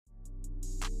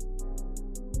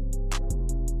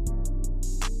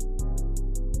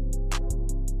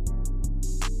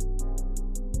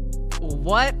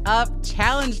What up,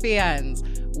 Challenge fans?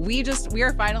 We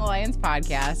are Final Alliance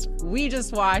Podcast. We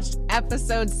just watched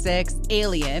episode 6,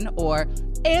 Alien, or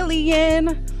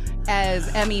Alien, as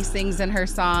Emmy sings in her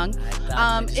song.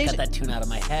 I just got that tune out of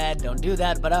my head. Don't do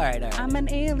that, but all right. I'm an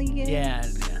alien. Yeah.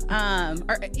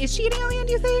 Is she an alien,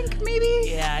 do you think, maybe?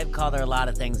 Yeah, I've called her a lot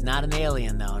of things. Not an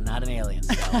alien, though. Not an alien.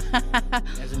 So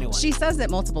there's a new one. She says it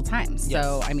multiple times. Yes.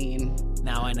 So, I mean...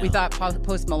 Now I know. We thought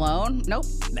Post Malone. Nope.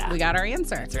 Nah. We got our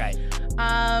answer. That's right.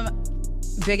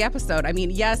 Big episode. I mean,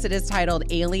 yes, it is titled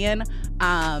Alien.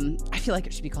 I feel like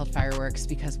it should be called Fireworks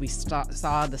because we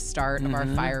saw the start of our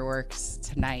fireworks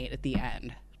tonight at the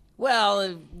end.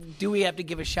 Well, do we have to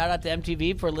give a shout out to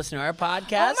MTV for listening to our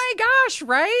podcast? Oh my gosh,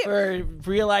 right? For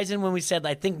realizing when we said,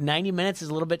 I think 90 minutes is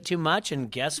a little bit too much,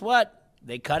 and guess what?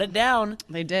 They cut it down.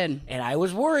 They did. And I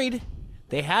was worried.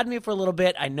 They had me for a little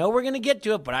bit. I know we're going to get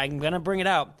to it, but I'm going to bring it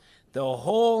out. The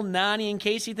whole Nani and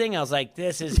Casey thing, I was like,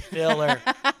 this is filler.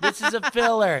 This is a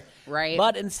filler. Right.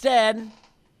 But instead,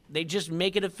 they just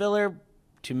make it a filler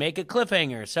to make a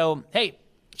cliffhanger. So, hey,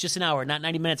 it's just an hour, not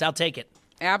 90 minutes. I'll take it.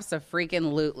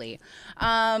 Abso-freaking-lutely.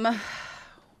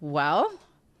 Well,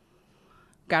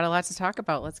 got a lot to talk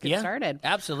about. Let's get started.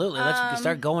 Absolutely. Let's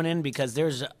start going in because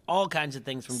there's all kinds of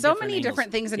things from so different many angles.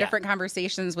 different things and different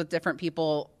conversations with different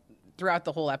people throughout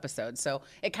the whole episode. So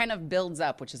it kind of builds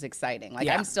up, which is exciting. Like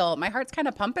my heart's kind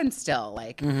of pumping still.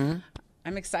 Like I'm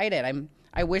excited.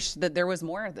 I wish that there was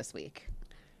more this week.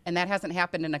 And that hasn't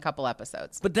happened in a couple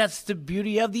episodes. But that's the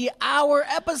beauty of the hour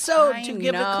episode, I to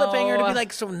give know. the cliffhanger to be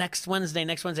like, so next Wednesday.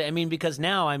 I mean, because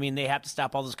now, they have to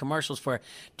stop all those commercials for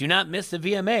do not miss the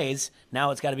VMAs. Now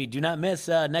it's got to be do not miss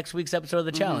next week's episode of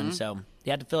the challenge. So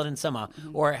you had to fill it in somehow.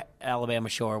 Or Alabama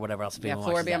Shore, or whatever else.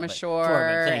 Floribama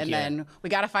Shore. Then we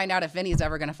got to find out if Vinny's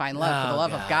ever going to find love, for the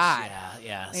love of God.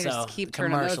 Yeah. They so just keep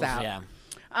turning those out.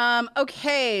 Yeah.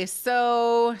 Okay,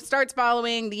 so starts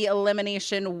following the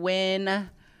elimination win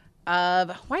of,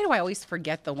 why do I always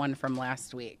forget the one from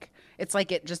last week? It's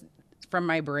like it just from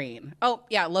my brain. Oh,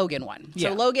 yeah, Logan won. Yeah.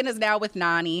 So Logan is now with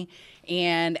Nani,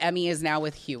 and Emmy is now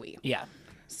with Huey. Yeah.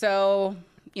 So,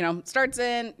 starts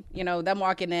in, them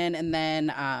walking in, and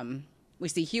then we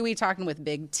see Huey talking with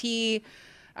Big T.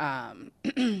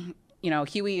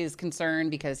 Huey is concerned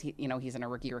because he's in a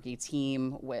rookie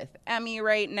team with Emmy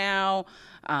right now.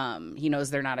 He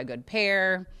knows they're not a good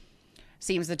pair.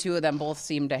 Seems the two of them both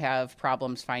seem to have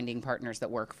problems finding partners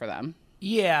that work for them.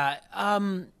 Yeah.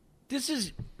 This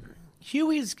is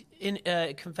Huey's in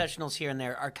confessionals here and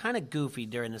there are kind of goofy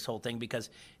during this whole thing because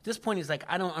at this point he's like,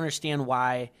 I don't understand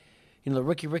why, the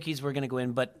rookies were going to go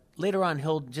in, but later on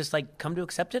he'll just come to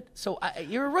accept it. So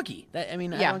you're a rookie. I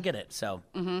don't get it. So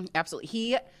absolutely,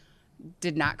 he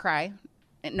did not cry.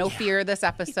 No fear this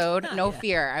episode. No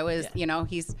fear. I was,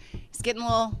 he's getting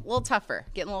a little tougher,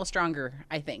 getting a little stronger,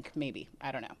 I think, maybe.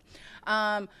 I don't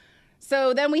know.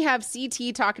 So then we have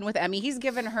CT talking with Emmy. He's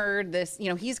given her this,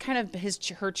 he's kind of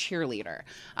her cheerleader.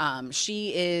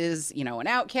 She is, an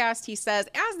outcast, he says,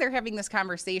 as they're having this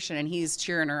conversation and he's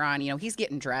cheering her on, he's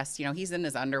getting dressed, he's in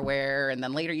his underwear. And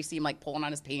then later you see him pulling on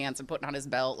his pants and putting on his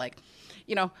belt,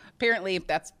 apparently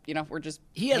that's, we're just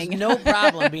he has no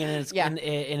problem being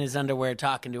in his underwear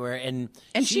talking to her. And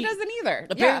she doesn't either.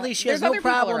 Apparently she has no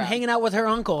problem hanging out with her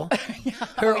uncle,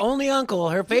 her only uncle,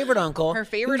 her favorite uncle. Her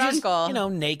favorite uncle.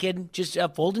 Naked, just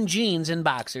folding jeans and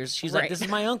boxers. She's like, this is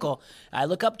my uncle. I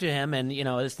look up to him and,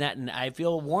 it's that, and I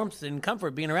feel warmth and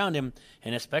comfort being around him.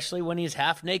 And especially when he's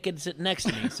half naked sitting next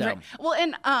to me. So. Right. Well,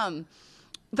 and,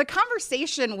 the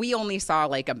conversation, we only saw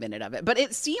a minute of it, but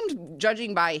it seemed,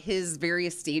 judging by his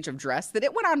various stage of dress, that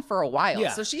it went on for a while.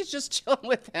 Yeah. So she's just chilling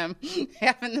with him,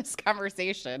 having this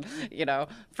conversation,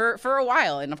 for a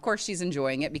while. And of course she's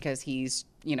enjoying it because he's,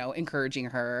 encouraging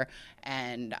her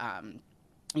and,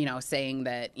 saying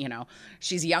that,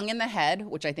 she's young in the head,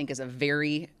 which I think is a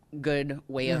very good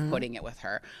way of putting it with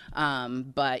her.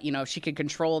 But, if she could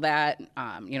control that,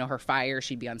 her fire,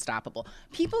 she'd be unstoppable.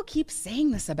 People keep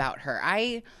saying this about her.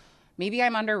 Maybe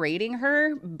I'm underrating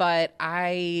her,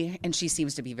 and she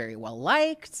seems to be very well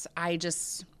liked. I'm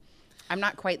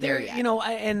not quite there yet.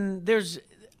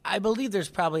 I believe there's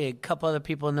probably a couple other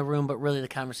people in the room, but really the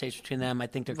conversation between them, I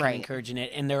think they're kind of encouraging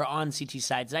it, and they're on CT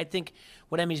sides. And I think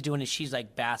what Emmy's doing is she's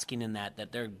basking in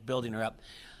that they're building her up.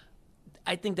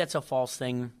 I think that's a false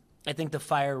thing. I think the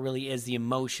fire really is the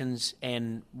emotions,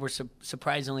 and we're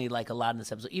surprisingly a lot in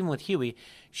this episode. Even with Huey,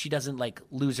 she doesn't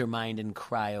lose her mind and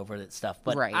cry over that stuff.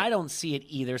 But I don't see it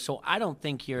either, so I don't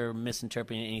think you're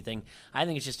misinterpreting anything. I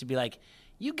think it's just to be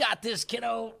you got this,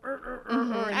 kiddo.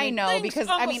 I know, because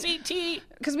Uncle CT.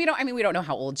 Because we don't know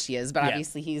how old she is, but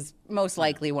obviously he's most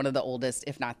likely one of the oldest,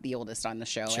 if not the oldest on the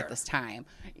show at this time,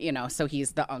 so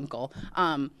he's the uncle.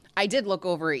 I did look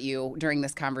over at you during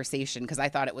this conversation because I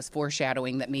thought it was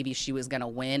foreshadowing that maybe she was going to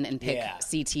win and pick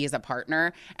CT as a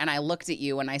partner. And I looked at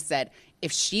you and I said,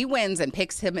 if she wins and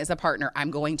picks him as a partner, I'm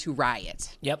going to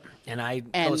riot. Yep. And I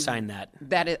co-signed that.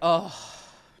 That is,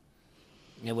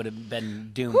 it would have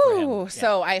been doomed for him. Yeah.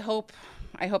 So I hope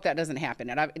that doesn't happen.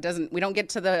 It doesn't. We don't get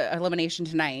to the elimination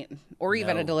tonight or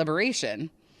even a deliberation.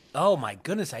 Oh my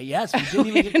goodness! Yes,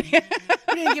 we didn't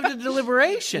even give the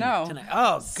deliberation tonight.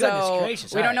 Oh goodness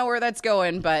gracious! We don't know where that's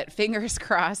going, but fingers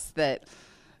crossed that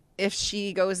if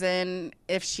she goes in,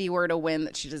 if she were to win,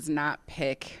 that she does not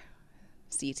pick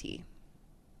CT.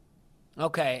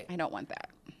 Okay. I don't want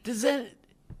that.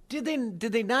 Did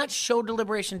they not show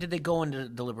deliberation? Did they go into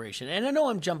deliberation? And I know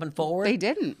I'm jumping forward. They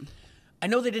didn't. I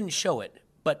know they didn't show it,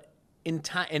 but in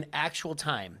actual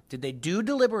time, did they do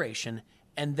deliberation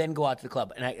and then go out to the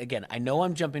club? And I know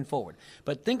I'm jumping forward,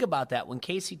 but think about that. When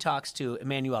Casey talks to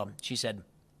Emmanuel, she said,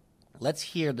 "Let's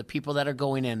hear the people that are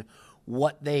going in,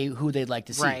 who they'd like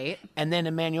to see." Right. And then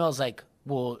Emmanuel's like,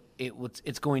 "Well,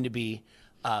 it's going to be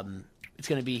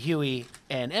Huey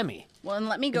and Emmy." Well, and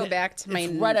let me go back to my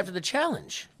right after the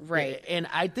challenge, right? And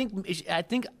I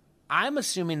think I'm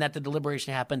assuming that the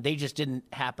deliberation happened. They just didn't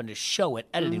happen to show it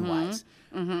editing wise.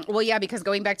 Mm-hmm. Well, yeah, because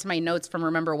going back to my notes from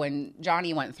remember when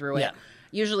Johnny went through it,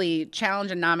 usually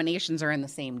challenge and nominations are in the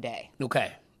same day.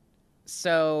 Okay.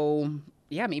 So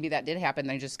yeah, maybe that did happen.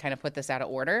 They just kind of put this out of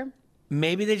order.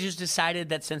 Maybe they just decided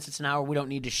that since it's an hour, we don't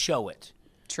need to show it.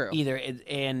 True. Either,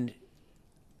 and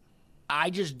I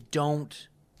just don't.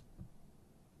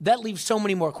 That leaves so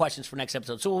many more questions for next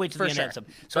episode. So we'll wait till the end of the episode.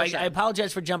 So I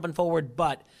apologize for jumping forward,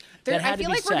 but I feel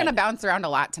like we're going to bounce around a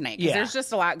lot tonight because there's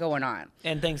just a lot going on.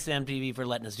 And thanks to MTV for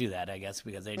letting us do that, I guess,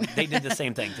 because they did the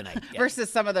same thing tonight. Yeah.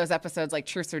 Versus some of those episodes like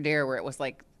Truth or Dare where it was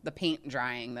like the paint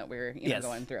drying that we're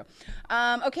going through.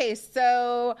 Okay,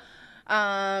 so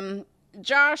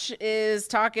Josh is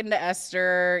talking to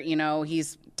Esther.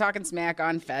 He's talking smack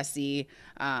on Fessy.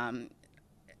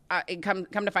 Come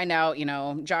to find out,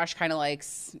 Josh kind of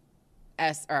likes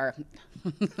Esther.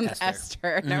 No,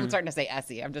 I'm starting to say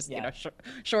Essie. I'm just,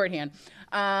 shorthand.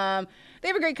 They have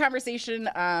a great conversation.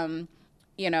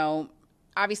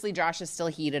 Obviously Josh is still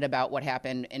heated about what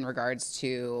happened in regards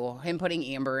to him putting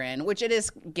Amber in, which it is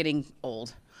getting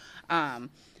old.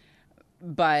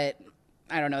 But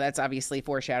I don't know. That's obviously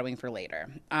foreshadowing for later.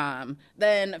 Then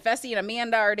Fessy and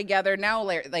Amanda are together now.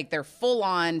 They're full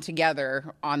on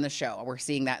together on the show. We're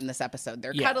seeing that in this episode.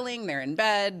 They're cuddling. They're in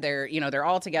bed. They're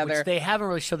all together. Which they haven't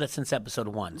really showed that since episode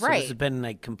 1. So this has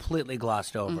been completely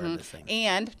glossed over. This thing.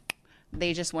 And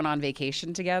they just went on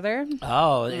vacation together.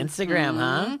 Oh, Instagram,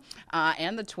 huh?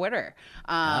 And the Twitter.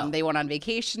 They went on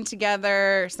vacation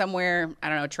together somewhere, I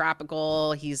don't know,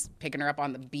 tropical. He's picking her up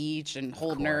on the beach and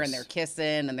holding her, and they're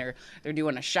kissing, and they're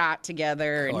doing a shot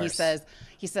together. And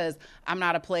he says, "I'm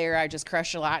not a player. I just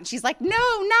crush a lot." And she's like, "No,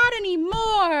 not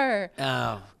anymore."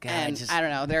 Oh, God. And I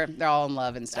don't know. They're all in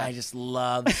love and stuff. I just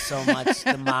love so much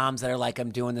the moms that are like,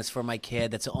 "I'm doing this for my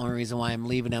kid. That's the only reason why I'm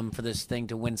leaving him for this thing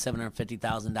to win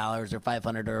 $750,000 or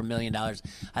 $500 or $1 million."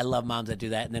 I love moms that do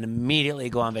that and then immediately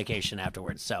go on vacation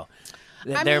afterwards. So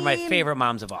they're my favorite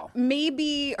moms of all.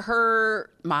 Maybe her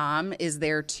mom is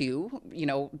there too,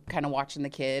 kind of watching the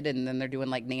kid, and then they're doing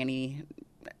like nanny.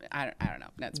 I don't know.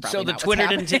 That's probably so the not Twitter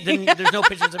what's didn't. There's no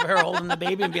pictures of her holding the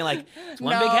baby and being like, "It's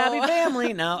one big happy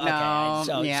family." No, okay.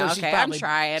 So she's probably, I'm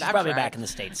trying. She's probably back in the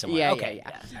States somewhere. Okay.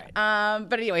 Yeah.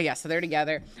 But anyway, so they're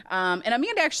together. And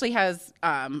Amanda actually has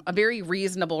a very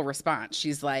reasonable response.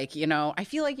 She's like, I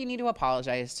feel like you need to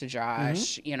apologize to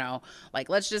Josh.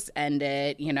 Let's just end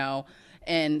it.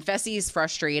 And Fessy's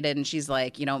frustrated, and she's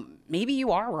like, maybe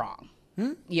you are wrong.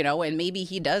 And maybe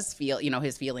he does feel,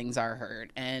 his feelings are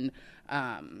hurt, and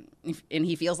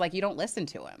he feels like you don't listen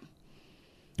to him,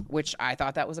 which I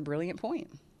thought that was a brilliant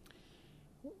point.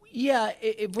 Yeah,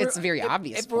 it's a very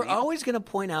obvious. If we're always going to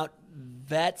point out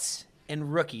vets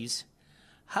and rookies,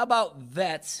 how about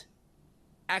vets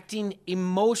acting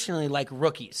emotionally like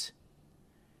rookies?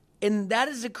 And that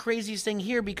is the craziest thing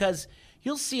here, because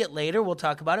you'll see it later. We'll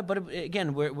talk about it, but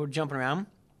again, we're jumping around.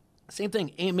 Same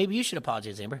thing. Maybe you should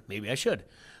apologize, Amber. Maybe I should.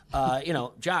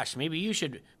 Josh, maybe you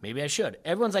should. Maybe I should.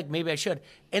 Everyone's like, maybe I should.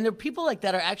 And there are people like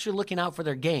that are actually looking out for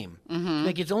their game.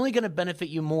 Like, it's only going to benefit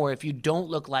you more if you don't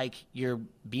look like you're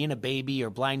being a baby or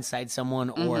blindside someone,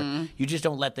 or you just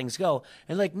don't let things go.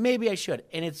 And like, maybe I should.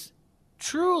 And it's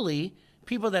truly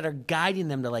people that are guiding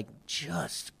them to like,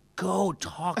 just go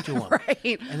talk to him.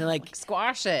 Right. And they're like,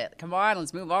 squash it. Come on,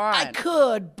 let's move on. I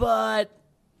could, but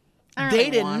I don't they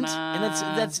really didn't. wanna.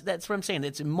 And that's what I'm saying.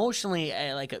 It's emotionally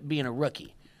like being a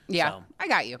rookie. Yeah, So. I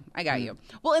got you.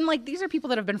 Well, and like these are people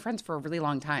that have been friends for a really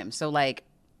long time. So like,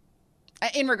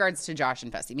 in regards to Josh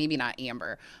and Fessy, maybe not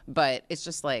Amber, but it's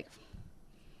just like,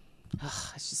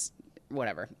 it's just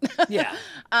whatever. Yeah.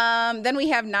 Then we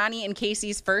have Nany and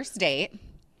Casey's first date.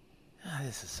 Oh,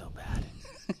 this is so bad.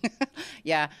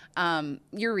 Yeah.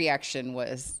 Your reaction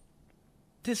was.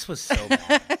 This was so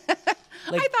bad.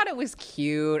 I thought it was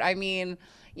cute. I mean,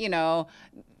 you know,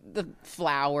 the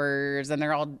flowers and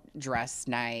they're all dressed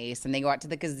nice and they go out to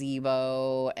the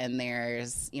gazebo and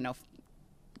there's, you know,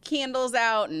 candles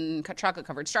out and chocolate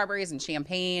covered strawberries and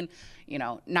champagne. You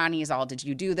know, Nany's all, did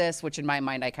you do this? Which in my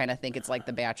mind, I kind of think it's like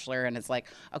The Bachelor. And it's like,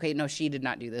 okay, no, she did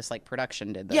not do this. Like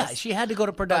production did this. Yeah, she had to go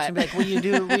to production and be like, will you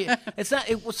do? It's not.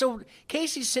 So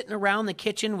Casey's sitting around the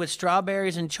kitchen with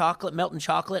strawberries and chocolate, melting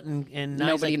chocolate. And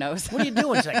nobody like, knows. What are you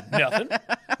doing? She's like, nothing.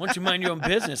 Why don't you mind your own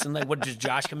business? And like, what, does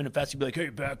Josh come in and Fessy be like, hey,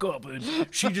 back up. And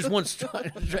she just wants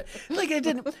like, it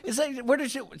didn't. It's like, where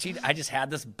did she? I just had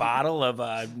this bottle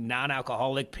of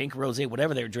non-alcoholic pink rosé,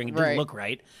 whatever they were drinking. It didn't look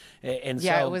right. And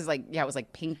yeah, so, it was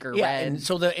like pink or yeah, red. and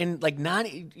so like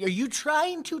Nany, are you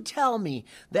trying to tell me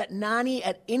that Nany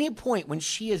at any point when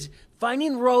she is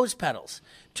finding rose petals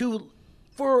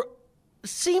for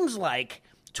seems like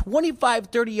 25,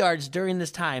 30 yards during this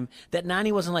time that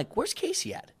Nany wasn't like, where's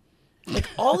Casey at? Like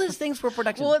all these things were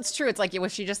production. Well, it's true. It's like,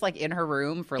 was she just like in her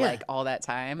room for like all that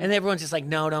time? And everyone's just like,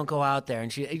 no, don't go out there.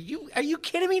 And are you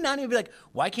kidding me? Nany would be like,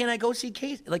 why can't I go see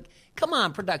Casey? Like, come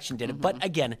on, production did it. But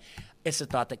again, it's the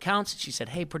thought that counts. She said,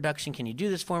 hey, production, can you do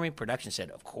this for me? Production said,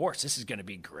 of course, this is going to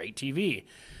be great TV.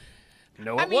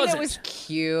 No, it wasn't. It was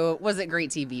cute. Was it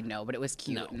great TV? No, but it was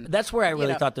cute. No. That's where I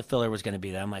really thought the filler was going to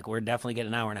be. I'm like, we're definitely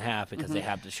getting an hour and a half because they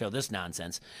have to show this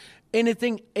nonsense. And I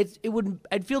think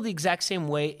I'd feel the exact same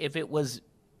way if it was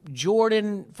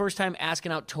Jordan first time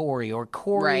asking out Tori or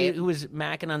Corey who was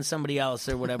macking on somebody else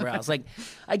or whatever else. Like,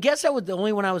 I guess the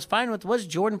only one I was fine with was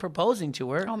Jordan proposing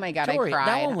to her. Oh my God, Tori. I cried.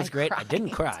 That one was great. Cried. I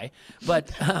didn't cry, but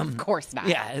of course not.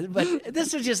 Yeah, but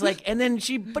this is just like, and then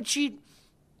she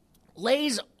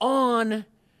lays on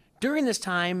during this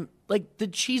time like the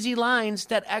cheesy lines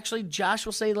that actually Josh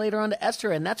will say later on to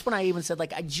Esther, and that's when I even said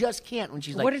like, I just can't. When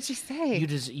she's like, what did she say?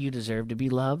 You deserve to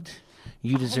be loved.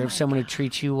 You deserve someone to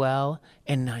treat you well.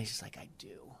 And now he's like, I do.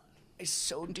 I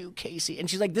so do, Casey. And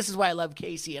she's like, this is why I love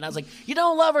Casey. And I was like, you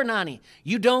don't love her, Nany.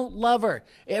 You don't love her.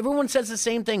 Everyone says the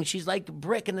same thing. She's like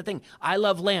Brick in the thing. I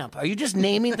love Lamp. Are you just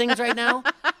naming things right now?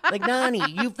 Like,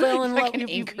 Nany, you fell in love.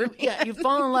 You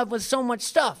fall in love with so much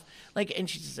stuff. Like, and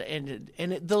she's and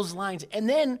those lines. And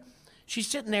then she's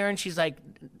sitting there and she's like,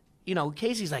 you know,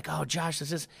 Casey's like, oh, Josh,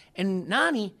 this is, and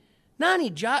Nany,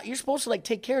 Josh, you're supposed to like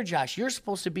take care of Josh. You're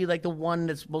supposed to be like the one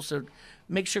that's supposed to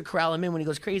make sure corral him in when he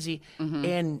goes crazy.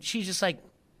 And she's just like,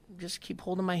 just keep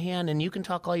holding my hand, and you can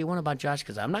talk all you want about Josh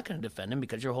because I'm not going to defend him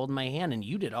because you're holding my hand and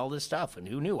you did all this stuff. And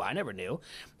who knew? I never knew.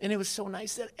 And it was so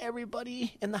nice that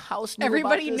everybody in the house knew.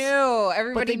 Everybody about this, knew.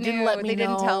 Everybody but they knew. Didn't let me they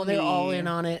know. didn't tell me. They're all in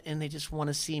on it, and they just want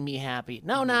to see me happy.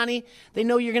 No, Nany, they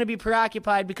know you're going to be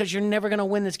preoccupied because you're never going to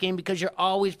win this game because you're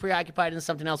always preoccupied in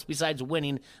something else besides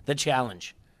winning the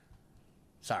challenge.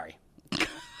 Sorry.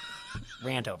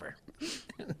 Rant over.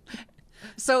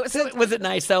 So was it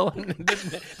nice though?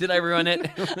 Did I ruin it?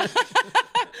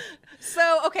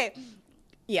 So okay,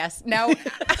 yes. Now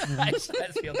I just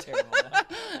feel terrible.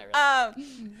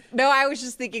 no, I was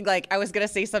just thinking like I was gonna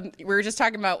say something. We were just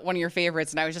talking about one of your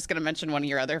favorites, and I was just gonna mention one of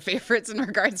your other favorites in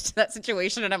regards to that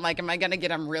situation. And I'm like, am I gonna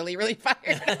get him really, really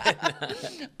fired?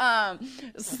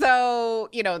 So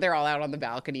you know, they're all out on the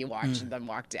balcony watching them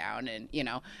walk down, and you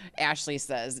know, Ashley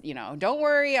says, you know, don't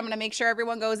worry, I'm gonna make sure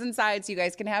everyone goes inside so you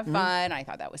guys can have fun. I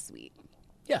thought that was sweet.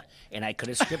 Yeah, and I could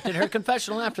have scripted her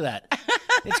confessional after that.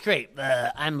 It's great.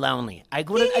 I'm lonely. I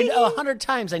would 100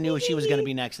 times I knew she was going to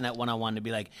be next in that one-on-one to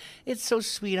be like, it's so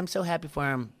sweet. I'm so happy for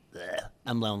him.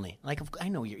 I'm lonely. Like, I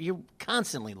know you're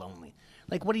constantly lonely.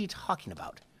 Like, what are you talking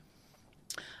about?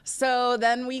 So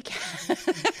then we catch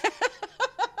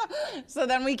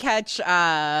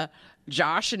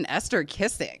Josh and Esther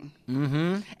kissing.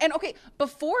 Mm-hmm. And okay,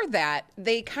 before that,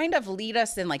 they kind of lead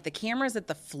us in like the camera's at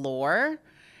the floor.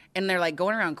 And they're like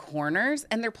going around corners,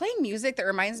 and they're playing music that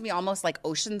reminds me almost like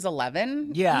Ocean's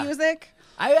 11 music.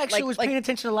 I actually was paying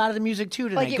attention to a lot of the music too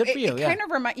tonight. Like Good for you. It kind of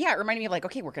it reminded me of like,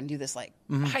 okay, we're gonna do this like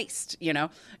heist, you know.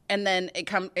 And then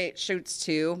it shoots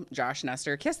to Josh and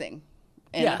Esther kissing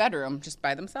in the bedroom just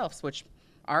by themselves, which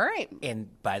All right. And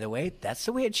by the way, that's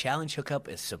the way a challenge hookup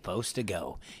is supposed to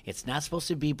go. It's not supposed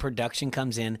to be production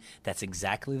comes in. That's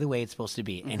exactly the way it's supposed to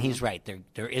be. And he's right.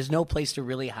 There is no place to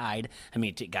really hide. I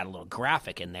mean, it got a little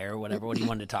graphic in there or whatever, what he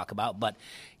wanted to talk about. But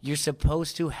you're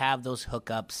supposed to have those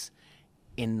hookups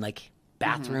in like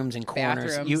bathrooms and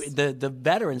corners. Bathrooms. The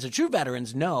veterans, the true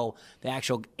veterans, know the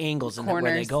actual angles and where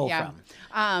they go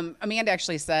from. Amanda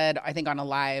actually said, I think on a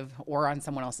live or on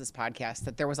someone else's podcast,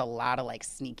 that there was a lot of like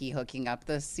sneaky hooking up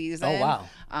this season. Oh, wow.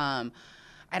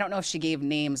 I don't know if she gave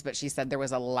names, but she said there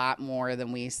was a lot more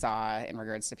than we saw in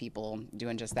regards to people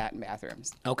doing just that in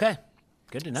bathrooms. Okay.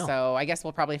 Good to know. So I guess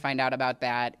we'll probably find out about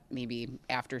that maybe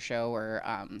after show or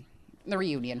the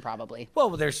reunion, probably. Well,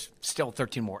 there's still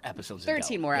 13 more episodes.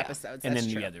 13 more episodes. And that's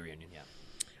then true. you have the reunion. Yeah.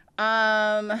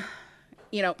 And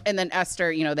then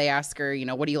Esther, they ask her,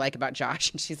 what do you like about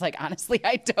Josh? And she's like, honestly,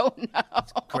 I don't know.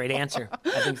 Great answer.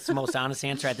 I think it's the most honest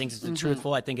answer. I think it's the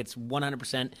truthful. I think it's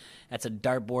 100%. That's a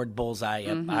dartboard bullseye.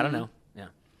 Yep. I don't know. Yeah.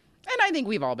 And I think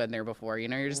we've all been there before.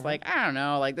 You're just like, I don't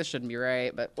know, like this shouldn't be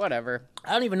right, but whatever.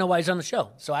 I don't even know why he's on the show.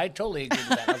 So I totally agree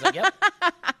with that. I was like, yep.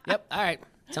 All right.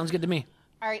 Sounds good to me.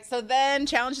 All right, so then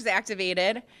challenge is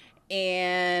activated,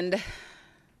 and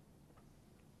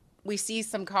we see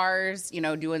some cars,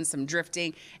 doing some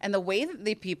drifting. And the way that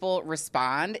the people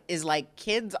respond is like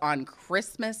kids on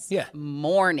Christmas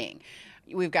morning.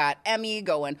 We've got Emmy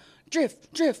going,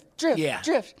 drift, drift, drift,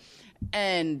 drift.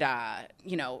 And,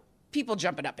 people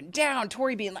jumping up and down,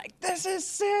 Tori being like, this is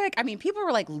sick. I mean, people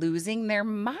were like losing their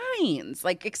minds,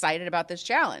 like excited about this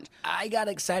challenge. I got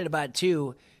excited about it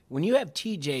too. When you have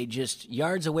TJ just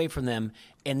yards away from them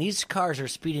and these cars are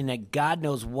speeding at God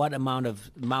knows what amount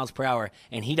of miles per hour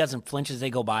and he doesn't flinch as they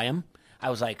go by him, I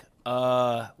was like,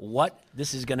 what?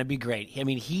 This is going to be great. I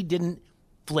mean, he didn't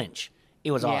flinch.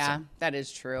 It was awesome. Yeah, that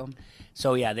is true.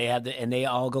 So, yeah, they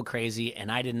all go crazy,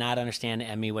 and I did not understand,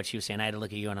 Emmy, what she was saying. I had to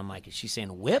look at you, and I'm like, is she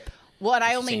saying whip? Well, and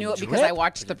I only knew it because I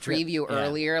watched the preview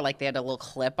earlier. Like, they had a little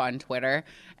clip on Twitter,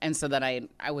 and so then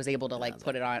I was able to, like,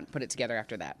 put it together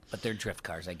after that. But they're drift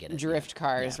cars, I get it. Drift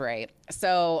cars, right.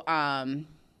 So,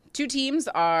 two teams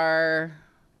are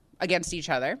against each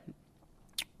other.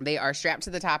 They are strapped to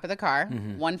the top of the car,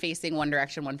 one facing one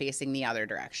direction, one facing the other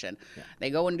direction. Yeah. They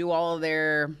go and do all of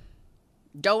their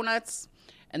donuts,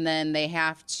 and then they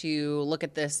have to look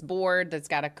at this board that's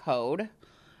got a code.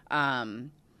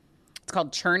 It's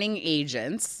called Churning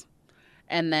Agents,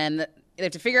 and then they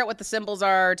have to figure out what the symbols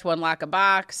are to unlock a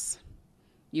box.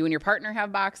 You and your partner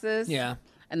have boxes, and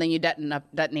then you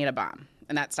detonate a bomb,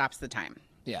 and that stops the time.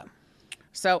 Yeah.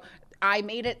 So I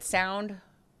made it sound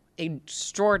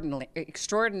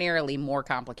extraordinarily more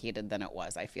complicated than it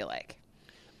was, I feel like.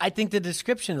 I think the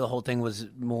description of the whole thing was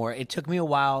more. It took me a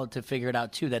while to figure it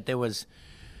out too. That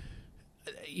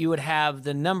you would have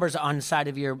the numbers on the side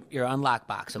of your unlock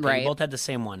box. Okay, right. You both had the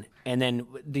same one, and then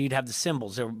you'd have the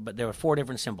symbols. But there were 4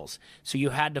 different symbols. So you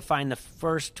had to find the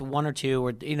first 1 or 2,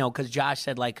 or because Josh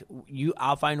said like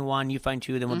I'll find 1, you find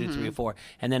 2, then we'll do 3 or 4,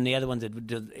 and then the other ones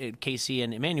that Casey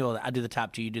and Emmanuel, I'll do the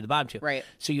top 2, you do the bottom 2. Right.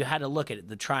 So you had to look at it,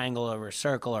 the triangle or a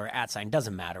circle or @,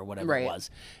 doesn't matter, whatever it was.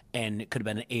 And it could have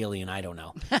been an alien, I don't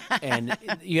know. And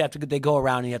they go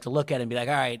around and you have to look at it and be like,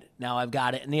 all right, now I've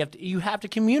got it. And you have to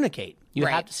communicate. You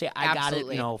have to say, I got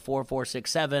it, 4, 4,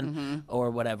 6, 7, or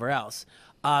whatever else.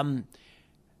 I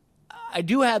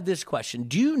do have this question.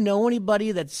 Do you know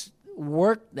anybody that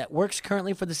works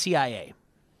currently for the CIA?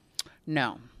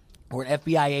 No. Or an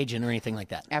FBI agent or anything like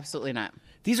that? Absolutely not.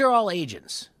 These are all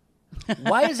agents.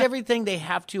 Why is everything they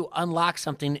have to unlock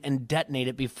something and detonate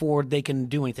it before they can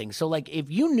do anything? So, like, if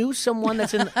you knew someone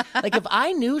that's in, like, if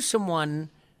I knew someone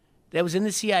that was in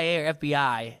the CIA or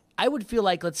FBI, I would feel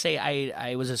like, let's say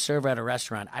I was a server at a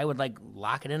restaurant, I would, like,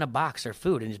 lock it in a box or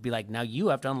food and just be like, now you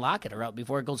have to unlock it or else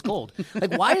before it goes cold.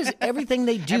 Like, why is everything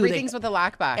they do? Everything's with a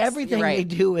lockbox. Everything they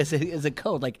do is a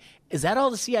code. Like, is that all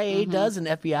the CIA does and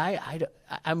FBI?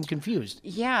 I'm confused.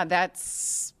 Yeah, that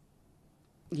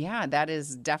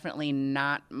is definitely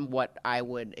not what I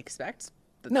would expect.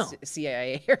 No.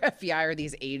 CIA or FBI or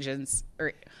these agents,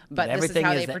 but this is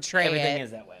how they portray it. Everything is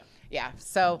that way. Yeah.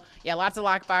 So lots of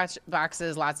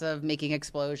boxes, lots of making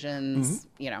explosions.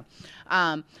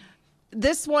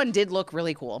 This one did look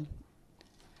really cool.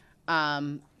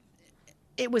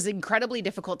 It was incredibly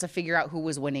difficult to figure out who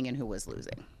was winning and who was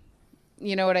losing.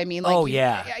 You know what I mean? Like,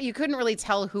 you couldn't really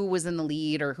tell who was in the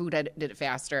lead or who did it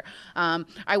faster.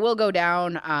 I will go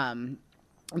down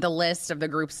the list of the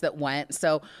groups that went.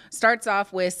 So starts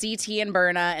off with CT and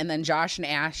Berna, and then Josh and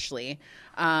Ashley.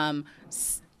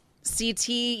 CT,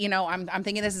 I'm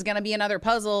thinking this is going to be another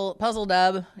puzzle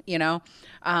dub,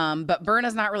 but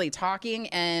Berna's not really talking,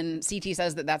 and CT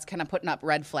says that that's kind of putting up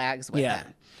red flags with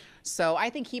him. So I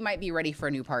think he might be ready for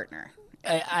a new partner.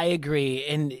 I agree,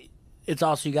 and it's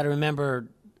also, you got to remember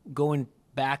going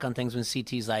back on things when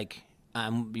CT's like,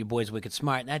 your boy's wicked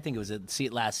smart, and I think it was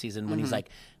last season when he's like,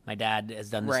 my dad has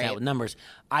done this now with numbers.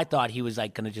 I thought he was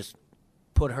like going to just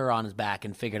put her on his back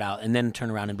and figure it out, and then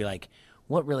turn around and be like,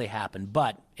 what really happened?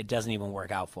 But it doesn't even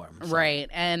work out for him. So. Right.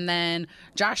 And then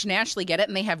Josh and Ashley get it,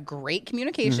 and they have great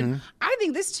communication. I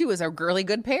think this two is a really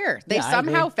good pair. They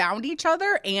somehow found each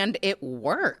other, and it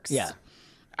works. Yeah.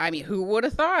 I mean, who would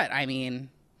have thought? I mean,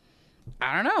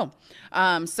 I don't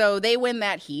know. So they win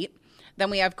that heat. Then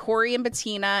we have Corey and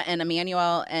Bettina and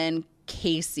Emmanuel and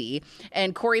Casey.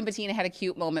 And Corey and Bettina had a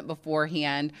cute moment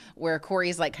beforehand where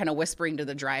Corey's like kind of whispering to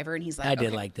the driver, and he's like, I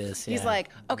did like this. Yeah. He's like,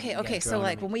 okay, so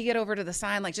like when we get over to the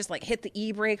sign, like just like hit the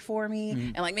e-brake for me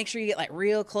and like make sure you get like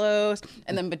real close.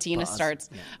 And then Bettina starts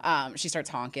she starts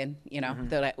honking,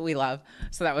 that we love.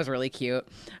 So that was really cute.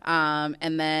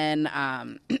 And then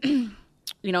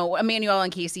Emmanuel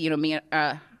and Casey,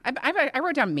 I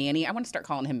wrote down Manny. I want to start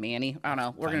calling him Manny. I don't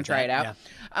know. We're going to try it out.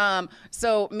 Yeah.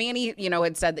 So Manny,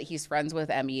 had said that he's friends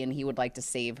with Emmy and he would like to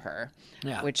save her,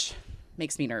 which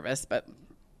makes me nervous. But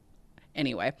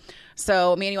anyway,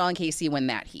 so Emmanuel and Casey win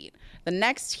that heat. The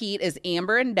next heat is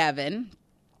Amber and Devin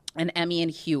and Emmy and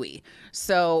Huey.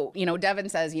 So, Devin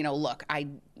says, look,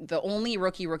 the only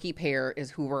rookie pair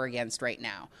is who we're against right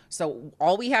now. So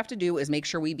all we have to do is make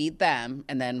sure we beat them,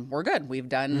 and then we're good. We've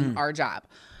done our job.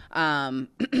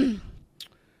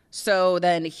 So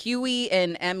then Huey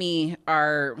and Emmy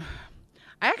are,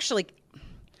 I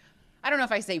don't know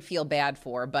if I say feel bad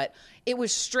for, but it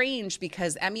was strange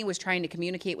because Emmy was trying to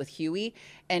communicate with Huey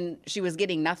and she was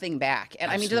getting nothing back.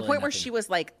 And to the point where she was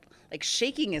like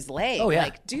shaking his leg. Oh, yeah.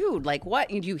 Like, dude, like what?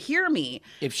 Do you hear me?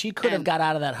 If she could have got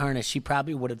out of that harness, she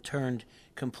probably would have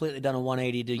completely done a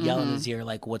 180 to yell in his ear,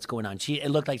 like, what's going on? It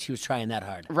looked like she was trying that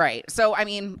hard. Right. So,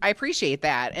 I appreciate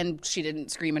that. And she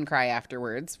didn't scream and cry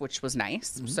afterwards, which was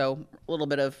nice. So, a little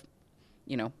bit of,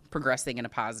 progressing in a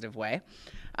positive way.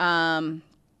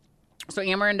 So,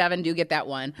 Amber and Devin do get that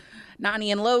one.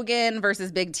 Nani and Logan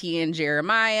versus Big T and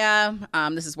Jeremiah.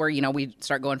 This is where, we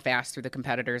start going fast through the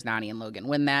competitors. Nani and Logan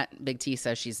win that. Big T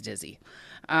says she's dizzy.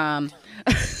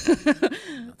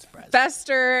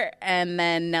 Fester and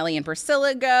then Nelly and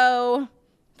Priscilla go.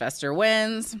 Fester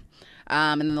wins.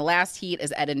 And then the last heat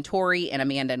is Ed and Tori and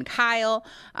Amanda and Kyle.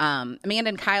 Amanda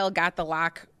and Kyle got the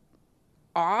lock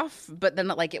off, but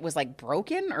then it was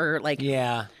broken or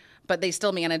but they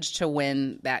still managed to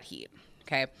win that heat.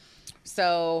 Okay.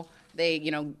 So they,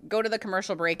 go to the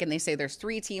commercial break and they say there's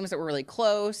 3 teams that were really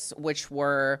close, which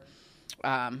were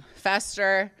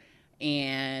Fester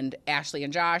and Ashley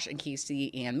and Josh and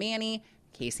Casey and Manny.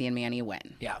 Casey and Manny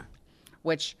win. Yeah.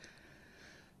 Which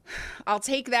I'll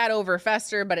take that over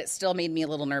Fester, but it still made me a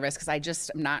little nervous because I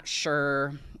just am not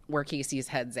sure where Casey's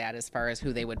head's at as far as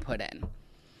who they would put in.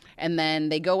 And then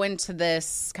they go into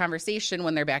this conversation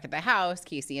when they're back at the house,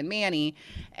 Casey and Manny,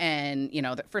 and,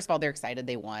 first of all, they're excited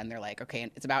they won. They're like,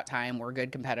 okay, it's about time. We're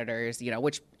good competitors,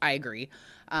 which I agree.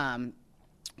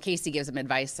 Casey gives them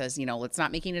advice, says, let's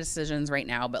not make any decisions right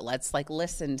now, but let's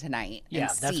listen tonight. Yeah,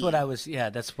 that's what I was.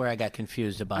 Yeah, that's where I got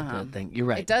confused about the thing. You're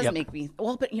right. It does make me.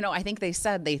 Well, but I think they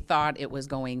said they thought it was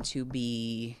going to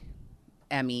be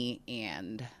Emmy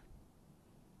and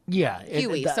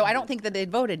Huey. So I don't think that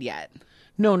they'd voted yet.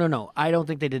 No. I don't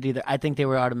think they did either. I think they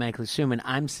were automatically assuming.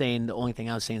 I'm saying the only thing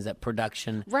I was saying is that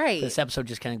production. Right. This episode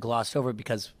just kind of glossed over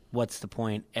because what's the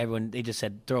point? They just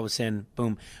said throw us in,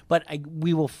 boom. But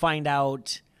we will find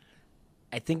out.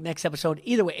 I think next episode.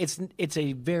 Either way, it's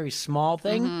a very small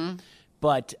thing,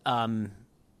 but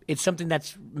it's something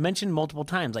that's mentioned multiple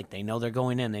times. Like they know they're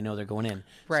going in. They know they're going in.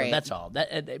 Right. So that's all.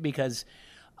 Because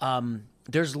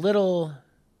there's little.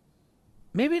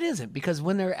 Maybe it isn't, because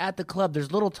when they're at the club,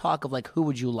 there's little talk of who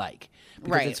would you like?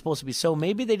 Because it's supposed to be. So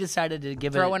maybe they decided to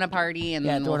throw in a party and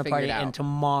then we'll figure it out. And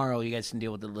tomorrow you guys can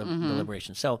deal with the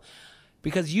deliberation. So,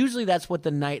 because usually that's what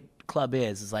the nightclub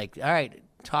is like, all right,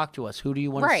 talk to us. Who do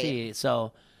you want to see?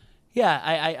 So,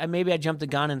 yeah, I maybe I jumped the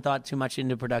gun and thought too much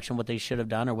into production what they should have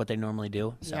done or what they normally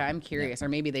do. So, yeah, I'm curious. Or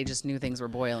maybe they just knew things were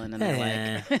boiling and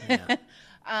they're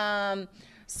like...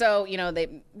 So,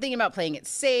 they thinking about playing it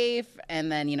safe,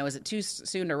 and then, is it too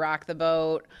soon to rock the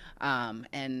boat?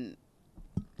 And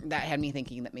that had me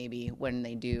thinking that maybe when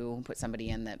they do put somebody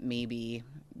in, that maybe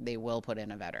they will put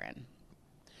in a veteran.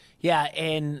 Yeah,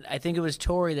 and I think it was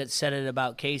Tori that said it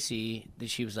about Casey, that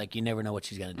she was like, you never know what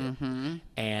she's going to do. Mm-hmm.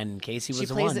 And Casey was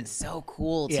the one. She plays it so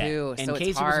cool, yeah. too. And so Casey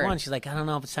it's hard. was the one. She's like, I don't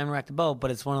know if it's time to rock the boat, but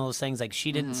it's one of those things, like,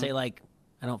 she didn't say, like,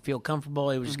 I don't feel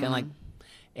comfortable. It was just kind of like,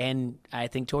 and I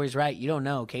think Tori's right. You don't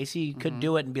know. Casey could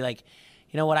do it and be like,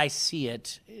 you know what, I see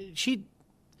it.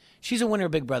 She's a winner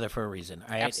of Big Brother for a reason,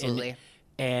 right? Absolutely.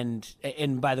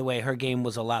 And by the way, her game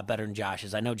was a lot better than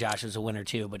Josh's. I know Josh was a winner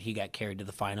too, but he got carried to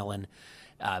the final, and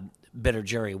Bitter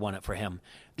Jury won it for him.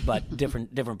 But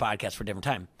different podcast for different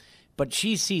time. But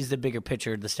she sees the bigger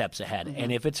picture, the steps ahead.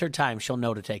 And if it's her time, she'll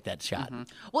know to take that shot.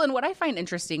 Well, and what I find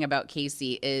interesting about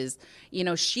Casey is,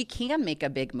 she can make a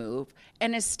big move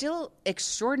and is still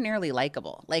extraordinarily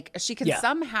likable. Like, she can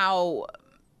somehow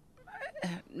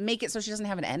make it so she doesn't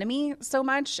have an enemy so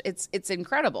much. It's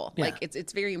incredible. Yeah. Like,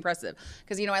 it's very impressive.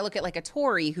 Because, I look at like a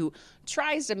Tori who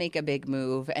tries to make a big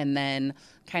move and then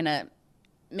kind of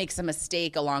makes a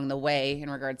mistake along the way in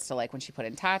regards to like when she put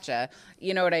in Tatcha.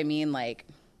 You know what I mean? Like,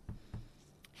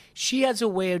 she has a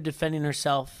way of defending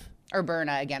herself. Or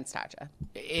Berna against Tatcha.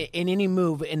 In any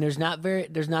move, and there's not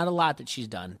a lot that she's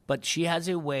done, but she has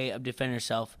a way of defending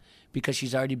herself because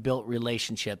she's already built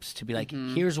relationships to be like,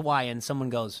 here's why, and someone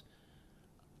goes,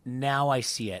 now I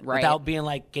see it. Right. Without being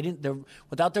like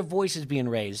without their voices being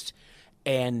raised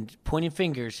and pointing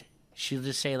fingers, she'll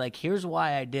just say like, here's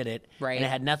why I did it. Right. And it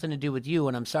had nothing to do with you,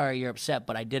 and I'm sorry you're upset,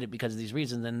 but I did it because of these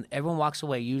reasons. And everyone walks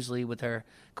away usually with her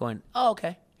going, oh,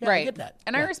 okay. Yeah, right. I get that.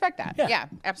 And I respect that. Yeah,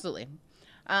 absolutely.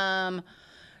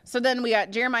 So then we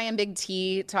got Jeremiah and Big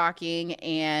T talking,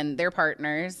 and they're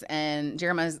partners. And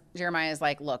Jeremiah's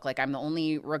like, look, like, I'm the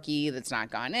only rookie that's not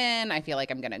gone in. I feel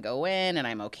like I'm going to go in, and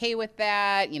I'm okay with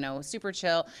that. Super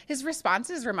chill. His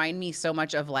responses remind me so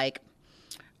much of like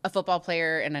a football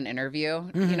player in an interview.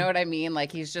 You know what I mean?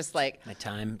 Like, he's just like, my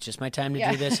time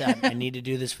to do this. I need to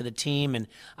do this for the team, and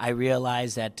I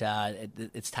realize that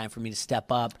it's time for me to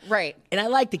step up. Right. And I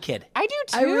like the kid. I do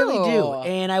too. I really do,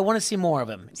 and I want to see more of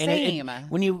him. Same.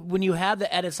 And when you have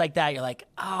the edits like that, you're like,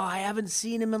 oh, I haven't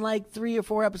seen him in like 3 or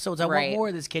 4 episodes. I want more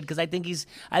of this kid because I think he's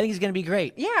going to be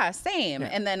great. Yeah, same. Yeah.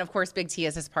 And then of course Big T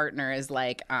as his partner is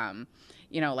like,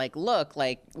 like, look,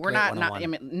 like, we're not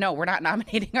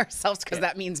nominating ourselves because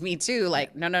that means me too.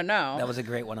 Like, no. That was a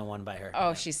great one-on-one by her.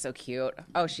 Oh, she's so cute.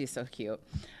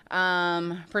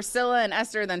 Priscilla and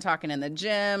Esther then talking in the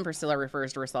gym. Priscilla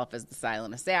refers to herself as the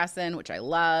silent assassin, which I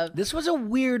love. This was a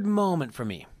weird moment for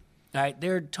me. All right,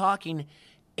 they're talking,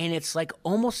 and it's like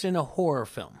almost in a horror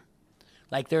film.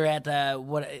 Like they're at it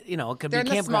could they're be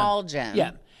in the small campground. gym.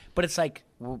 Yeah, but it's like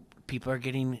people are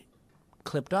getting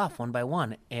clipped off one by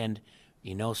one, and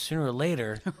sooner or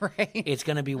later, it's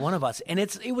going to be one of us. And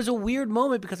it was a weird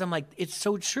moment because I'm like, it's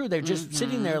so true. They're just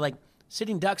sitting there like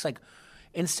sitting ducks. Like,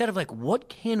 instead of like, what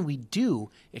can we do?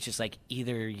 It's just like,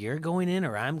 either you're going in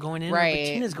or I'm going in or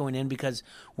Bettina's going in because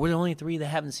we're the only 3 that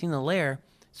haven't seen the lair.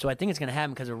 So I think it's going to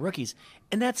happen because we're rookies.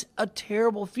 And that's a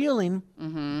terrible feeling.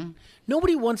 Mm-hmm.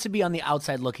 Nobody wants to be on the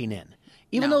outside looking in.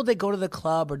 Even though they go to the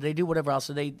club or they do whatever else,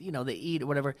 or they eat or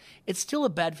whatever, it's still a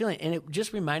bad feeling. And it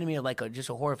just reminded me of like just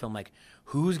a horror film, like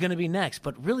who's going to be next?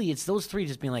 But really, it's those 3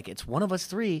 just being like, it's one of us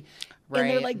 3. Right. And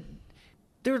they're like,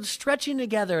 they're stretching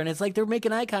together, and it's like they're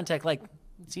making eye contact, like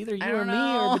it's either you or me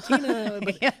or Bettina.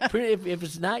 But if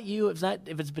it's not you, if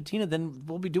it's Bettina, then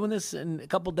we'll be doing this in a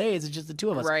couple days. It's just the 2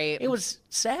 of us. Right. It was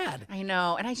sad. I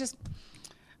know, and I just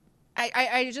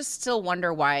still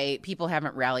wonder why people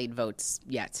haven't rallied votes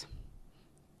yet.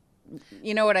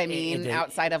 You know what I mean?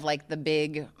 Outside of like the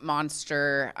big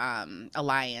monster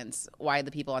alliance, why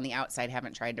the people on the outside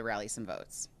haven't tried to rally some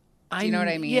votes. Do you know what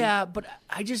I mean? Yeah, but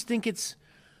I just think it's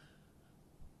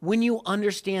when you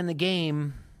understand the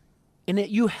game, and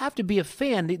you have to be a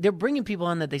fan. They're bringing people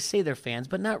on that they say they're fans,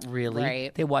 but not really.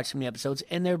 Right. They watch so many episodes,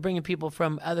 and they're bringing people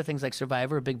from other things like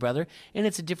Survivor or Big Brother, and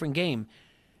it's a different game.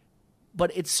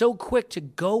 But it's so quick to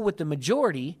go with the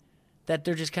majority that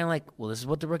they're just kind of like, well, this is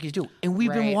what the rookies do. And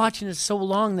we've been watching this so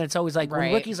long that it's always like,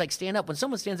 when rookies like stand up, when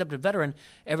someone stands up to a veteran,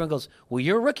 everyone goes, well,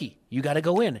 you're a rookie. You got to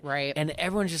go in. Right. And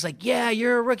everyone's just like, yeah,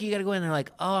 you're a rookie. You got to go in. And they're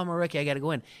like, oh, I'm a rookie. I got to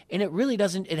go in. And it really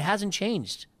doesn't, it hasn't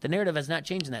changed. The narrative has not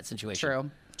changed in that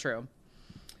situation. True.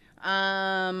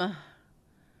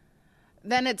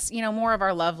 Then it's, more of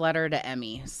our love letter to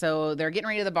Emmy. So they're getting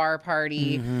ready to the bar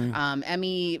party. Mm-hmm.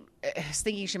 Emmy is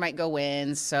thinking she might go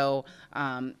in. So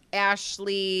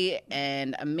Ashley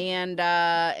and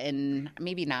Amanda and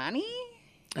maybe Nani?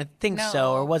 I think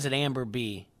so. Or was it Amber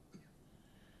B?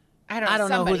 I don't know. I don't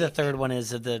know who somebody. the third one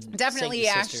is of the Definitely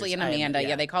Satan Ashley sisters. and Amanda.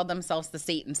 Yeah, they called themselves the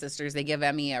Satan Sisters. They give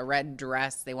Emmy a red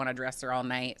dress. They want to dress her all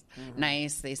nice.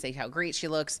 They say how great she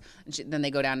looks. And then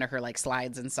they go down to her like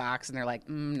slides and socks, and they're like,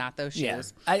 not those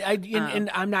shoes. And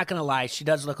I'm not gonna lie, she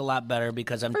does look a lot better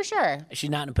because For sure. she's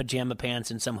not in pajama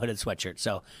pants and some hooded sweatshirt,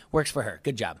 so works for her.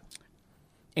 Good job.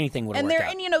 Anything would have worked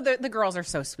out. And you know the girls are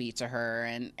so sweet to her,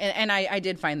 and I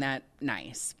did find that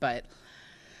nice, but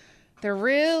they're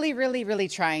really, really, really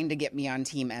trying to get me on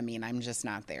Team Emmy, and I'm just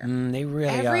not there. They really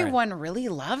Everyone really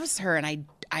loves her, and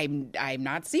I'm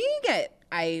not seeing it.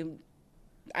 I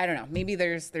don't know. Maybe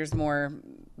there's more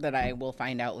that I will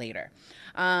find out later.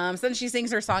 So then she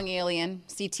sings her song "Alien."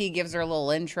 CT gives her a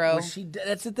little intro. Well,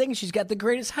 that's the thing. She's got the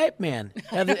greatest hype man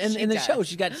in the show.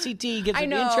 She's got CT gives her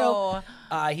the intro.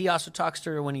 He also talks to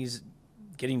her when he's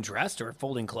getting dressed or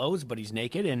folding clothes, but he's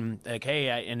naked and like, hey,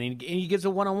 and he gives a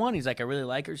one-on-one. He's like, I really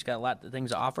like her. She's got a lot of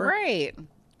things to offer. Right.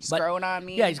 She's growing on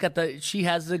me. Yeah, she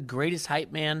has the greatest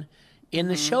hype man in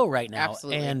the show right now.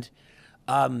 Absolutely. And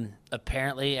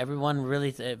apparently everyone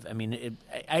really, they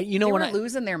were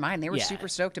losing their mind. They were super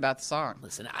stoked about the song.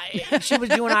 Listen, she was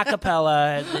doing a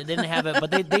cappella. They didn't have it, but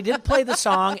they did play the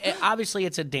song. Obviously,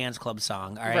 it's a dance club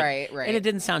song, all right? Right. And it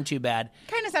didn't sound too bad.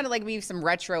 Kind of sounded like maybe some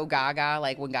retro Gaga,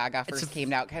 like when Gaga first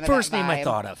came out. Kind of first that name I vibe.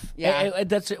 thought of. Yeah.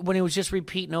 That's when it was just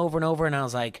repeating over and over, and I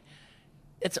was like,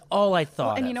 it's all I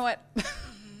thought And of. you know what?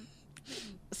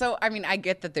 So, I mean, I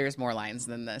get that there's more lines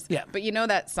than this. Yeah. But you know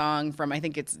that song from, I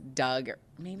think it's Doug, or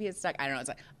maybe it's Doug. I don't know. It's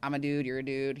like, I'm a dude, you're a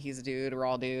dude, he's a dude, we're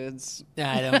all dudes.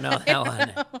 I don't know that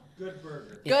one. Good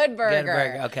burger. Good burger. Good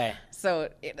burger. Okay. So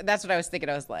that's what I was thinking.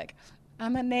 I was like,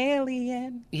 I'm an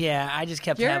alien. Yeah, I just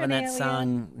kept You're having an that alien.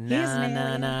 song, He's an na,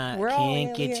 alien. na, We're all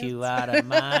can't get aliens. you out of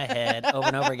my head, over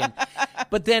and over again.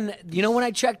 But then, you know when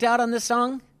I checked out on this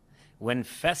song? When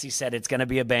Fessy said it's going to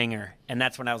be a banger. And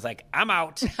that's when I was like, I'm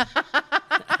out.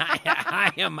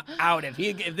 I am out.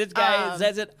 If this guy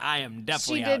says it, I am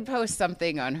definitely She out. did post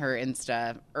something on her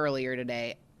Insta earlier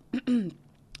today.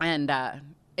 And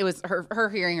it was her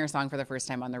hearing her song for the first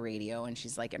time on the radio. And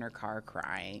she's like in her car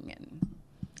crying. And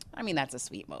I mean, that's a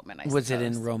sweet moment, I Was it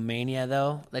suppose. in Romania,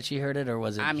 though, that she heard it? Or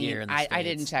was it here in the States? I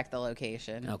didn't check the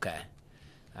location. Okay.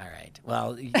 All right.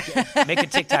 Well, make a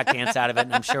TikTok dance out of it,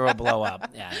 and I'm sure it'll blow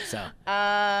up. Yeah. So.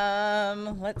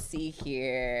 Let's see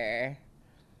here.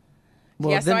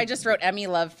 Well, So then- I just wrote Emmy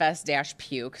Love Fest -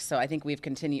 puke. So I think we've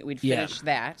finished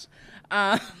that.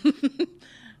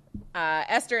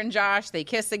 Esther and Josh, they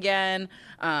kiss again.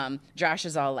 Josh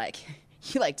is all like,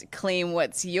 you like to claim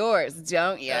what's yours,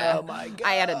 don't you? Oh, my God.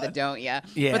 I added the don't ya.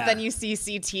 Yeah. But then you see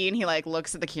CT and he like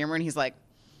looks at the camera and he's like,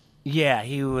 Yeah,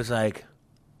 he was like.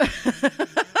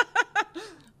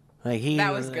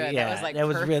 That was good. Yeah, That was, like, that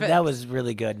perfect. was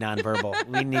really good nonverbal.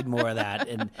 We need more of that.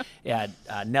 And yeah,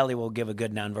 Nelly will give a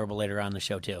good nonverbal later on the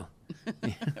show too.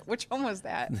 which one was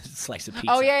that? Slice of pizza.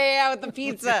 Oh, yeah, with the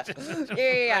pizza.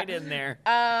 Yeah. Right in there.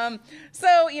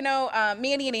 So,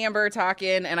 Mandy and Amber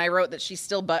talking, and I wrote that she's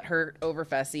still butthurt over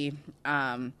Fessy.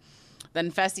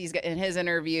 Then Fessy's in his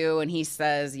interview, and he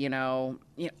says,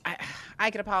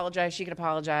 I could apologize, she could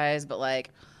apologize, but, like,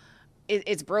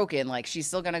 it's broken. Like, she's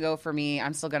still going to go for me.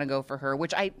 I'm still going to go for her,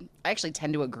 which I actually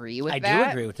tend to agree with I that. do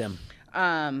agree with him.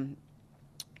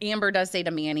 Amber does say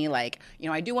to Manny, like,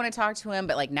 I do want to talk to him,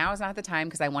 but, like, now is not the time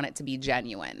because I want it to be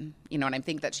genuine. And I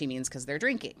think that she means because they're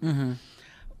drinking. Mm-hmm.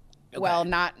 Well,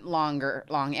 not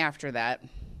long after that,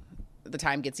 the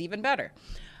time gets even better.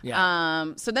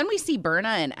 Yeah. So then we see Berna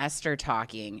and Esther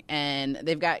talking, and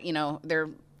they've got, they're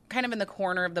kind of in the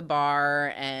corner of the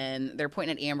bar, and they're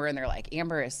pointing at Amber, and they're like,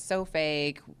 Amber is so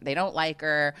fake. They don't like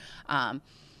her.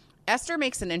 Esther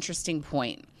makes an interesting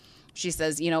point. She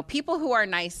says, people who are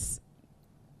nice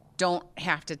don't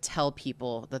have to tell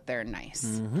people that they're nice.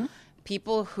 Mm-hmm.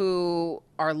 People who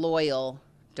are loyal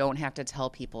don't have to tell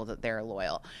people that they're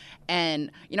loyal.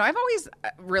 And, I've always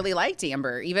really liked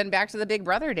Amber, even back to the Big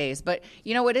Brother days. But,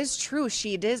 it is true.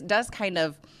 She does kind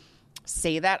of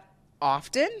say that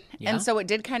often. Yeah. And so it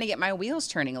did kind of get my wheels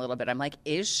turning a little bit. I'm like,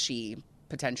 is she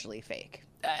potentially fake?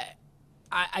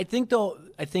 I think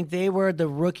the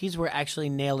rookies were actually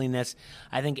nailing this.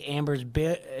 I think Amber's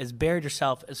has buried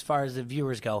herself as far as the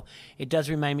viewers go. It does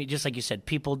remind me, just like you said,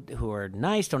 people who are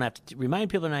nice don't have to remind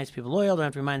people they're nice. People loyal don't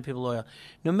have to remind people loyal.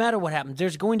 No matter what happens,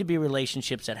 there's going to be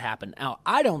relationships that happen. Now,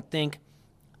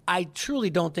 I truly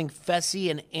don't think Fessy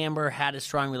and Amber had a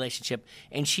strong relationship,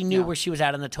 and she knew where she was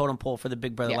at on the totem pole for the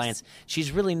Big Brother Yes. Alliance.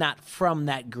 She's really not from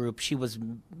that group. She was,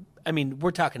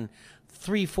 we're talking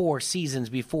 3-4 seasons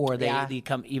before they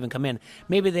even come in.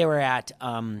 Maybe they were at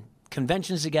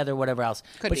conventions together, whatever else.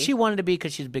 Could but be. she wanted to be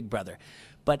because she's Big Brother.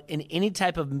 But in any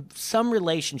type of some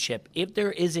relationship, if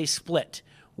there is a split,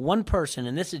 one person,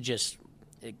 and this is just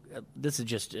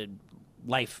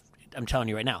life, I'm telling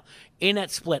you right now, in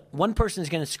that split, one person is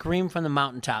going to scream from the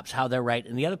mountaintops how they're right,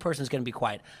 and the other person is going to be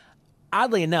quiet.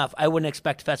 Oddly enough, I wouldn't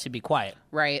expect Fessy to be quiet.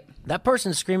 Right. That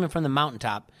person screaming from the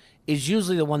mountaintop is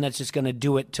usually the one that's just going to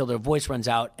do it till their voice runs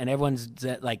out, and everyone's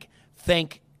like,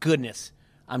 thank goodness,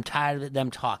 I'm tired of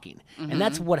them talking. And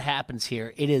that's what happens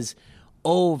here. It is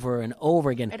over and over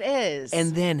again. It is.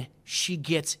 And then she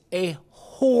gets a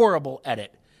horrible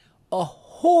edit. A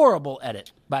horrible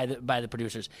edit by the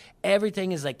producers.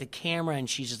 Everything is like the camera, and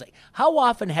she's just like, how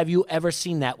often have you ever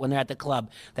seen that when they're at the club,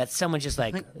 that someone's just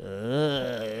like,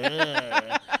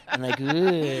 and like,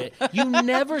 you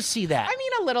never see that. I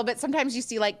mean, a little bit. Sometimes you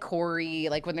see like Corey,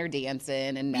 like when they're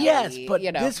dancing and Nelly, yes, but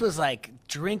you know. This was like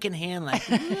drink in hand, like,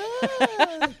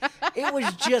 it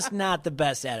was just not the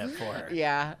best edit for her.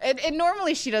 Yeah, and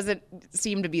normally she doesn't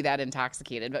seem to be that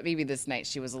intoxicated, but maybe this night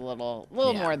she was a little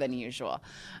more than usual.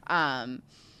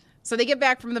 So they get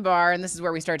back from the bar, and this is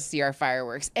where we start to see our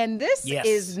fireworks. And this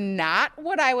is not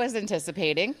what I was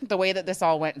anticipating, the way that this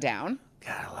all went down.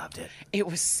 God, I loved it. It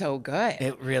was so good.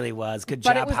 It really was. Good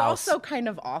job, But it was House. also kind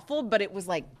of awful, but it was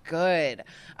like good.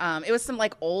 It was some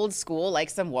like old school,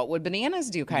 like some What Would Bananas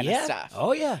Do kind of stuff.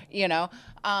 Oh, yeah. You know?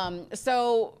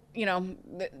 So, you know,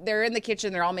 they're in the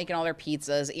kitchen. They're all making all their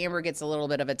pizzas. Amber gets a little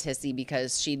bit of a tissy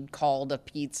because she'd called a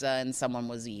pizza and someone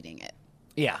was eating it.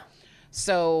 Yeah.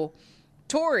 So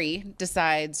Tori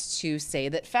decides to say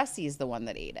that Fessy is the one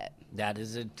that ate it. That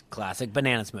is a classic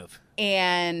Bananas move.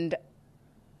 And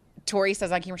Tori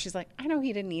says on camera, she's like, I know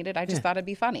he didn't eat it. I just thought it'd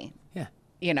be funny. Yeah.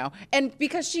 You know, and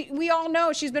because we all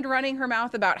know she's been running her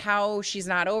mouth about how she's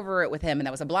not over it with him. And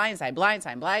that was a blindside.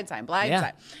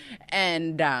 Yeah.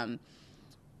 And,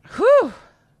 whew.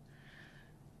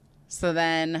 So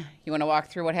then you want to walk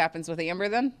through what happens with Amber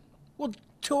then? Well,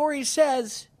 Tori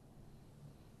says,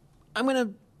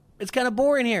 it's kind of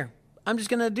boring here. I'm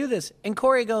just going to do this. And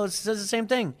Corey says the same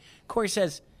thing. Corey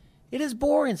says, it is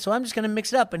boring, so I'm just going to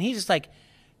mix it up. And he's just like,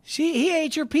 he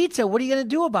ate your pizza. What are you going to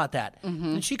do about that? Mm-hmm.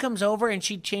 And she comes over and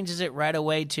she changes it right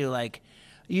away to like,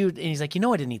 and he's like, I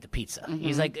didn't eat the pizza. Mm-hmm.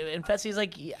 He's like, and Fessy's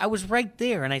like, I was right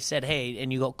there. And I said, hey,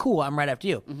 and you go, cool, I'm right after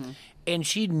you. Mm-hmm. And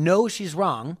she knows she's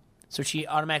wrong. So she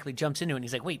automatically jumps into it. And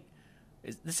he's like, wait,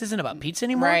 this isn't about pizza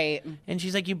anymore? Right. And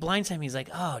she's like, you blindside me. He's like,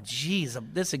 oh, geez,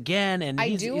 this again. And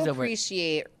he's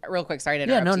appreciate, real quick, sorry to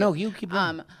interrupt you. No, you keep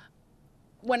going.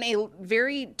 When a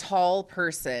very tall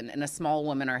person and a small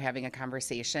woman are having a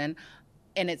conversation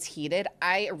and it's heated,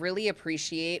 I really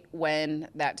appreciate when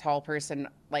that tall person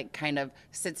like kind of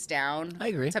sits down. I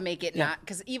agree. To make it not,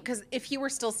 because if he were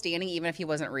still standing, even if he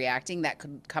wasn't reacting, that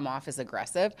could come off as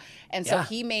aggressive. And so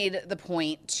he made the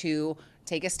point to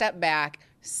take a step back,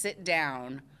 sit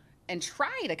down, and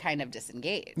try to kind of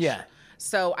disengage. Yeah.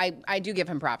 So I do give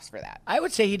him props for that. I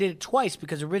would say he did it twice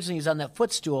because originally he was on that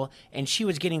footstool and she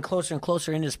was getting closer and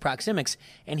closer into his proxemics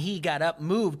and he got up,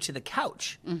 moved to the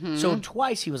couch. Mm-hmm. So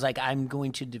twice he was like, I'm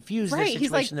going to diffuse this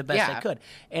situation the best I could.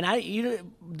 And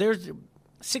there's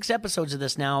 6 episodes of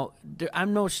this now.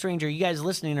 I'm no stranger. You guys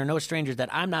listening are no strangers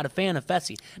that I'm not a fan of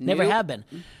Fessy. Never have been.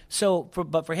 So,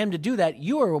 but for him to do that,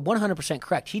 you are 100%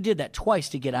 correct. He did that twice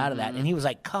to get out of that. And he was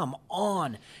like, come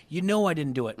on. You know I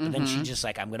didn't do it. But then she just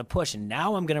like, I'm going to push. And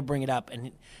now I'm going to bring it up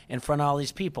in front of all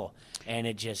these people. And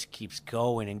it just keeps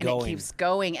going and going. And it keeps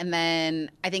going. And then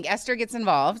I think Esther gets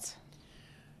involved.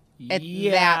 At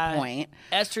that point,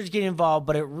 Esther's getting involved,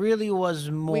 but it really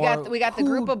was more. We got the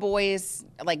group of boys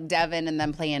like Devin and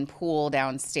them playing pool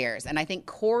downstairs, and I think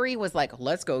Corey was like,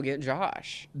 "Let's go get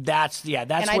Josh." That's and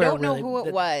where I don't know who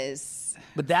it was,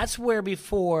 but that's where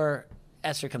before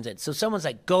Esther comes in. So someone's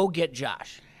like, "Go get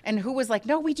Josh." And who was like,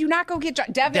 no, we do not go get Josh.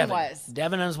 Devin was.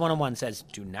 Devin on his one-on-one says,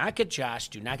 do not get Josh.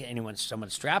 Do not get anyone. Someone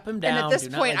strap him down. And at this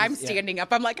point, I'm standing up.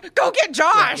 I'm like, go get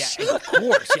Josh. Yeah, of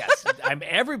course, yes.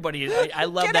 I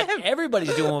love that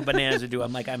everybody's doing what Bananas would do.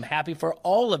 I'm like, I'm happy for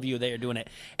all of you that are doing it.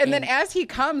 And then as he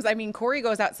comes, I mean, Corey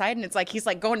goes outside and it's like, he's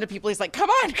like going to people. He's like, come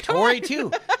on. Tori,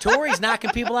 too. Tori's knocking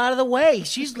people out of the way.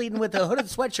 She's leading with a hooded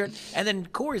sweatshirt. And then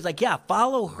Corey's like, yeah,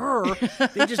 follow her.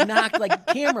 They just knocked like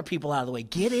camera people out of the way.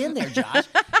 Get in there, Josh.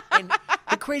 And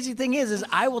the crazy thing is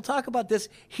I will talk about this.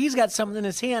 He's got something in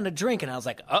his hand, a drink, and I was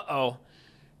like, uh-oh,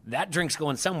 that drink's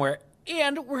going somewhere.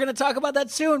 And we're going to talk about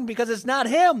that soon because it's not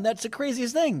him. That's the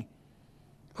craziest thing.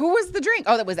 Who was the drink?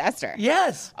 Oh, that was Esther.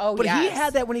 Yes. Oh, but yes. He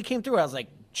had that when he came through. I was like,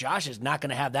 Josh is not going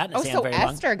to have that in his hand very long. Oh,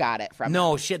 so Esther got it from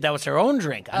No, him. shit, that was her own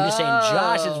drink. I'm just saying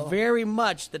Josh is very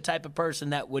much the type of person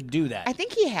that would do that. I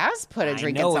think he has put a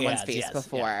drink in someone's face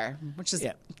before, which is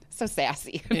So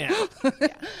sassy. Yeah.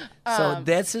 So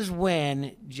this is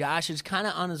when Josh is kind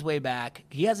of on his way back.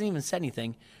 He hasn't even said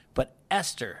anything, but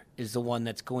Esther is the one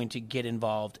that's going to get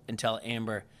involved and tell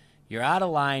Amber, you're out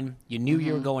of line. You knew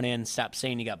you were going in. Stop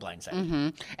saying you got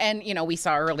blindsided. And, we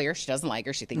saw earlier, she doesn't like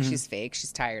her. She thinks she's fake.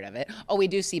 She's tired of it. Oh, we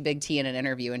do see Big T in an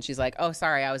interview, and she's like, oh,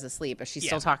 sorry, I was asleep. But she's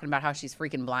still talking about how she's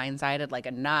freaking blindsided. Like,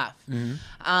 enough.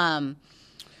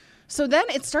 So then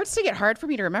it starts to get hard for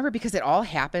me to remember because it all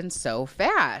happened so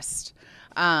fast.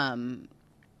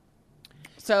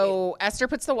 So Esther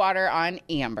puts the water on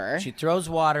Amber. She throws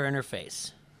water in her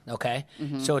face. Okay?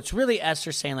 So it's really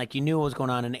Esther saying, like, you knew what was going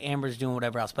on, and Amber's doing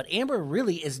whatever else. But Amber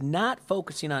really is not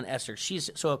focusing on Esther.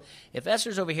 So if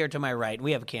Esther's over here to my right,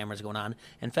 we have cameras going on,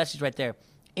 and Fessy's right there,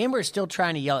 Amber is still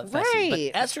trying to yell at Fessy.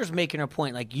 Right. But Esther's making her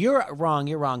point, like, you're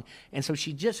wrong. And so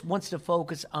she just wants to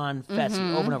focus on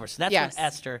Fessy over and over. So that's when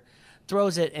Esther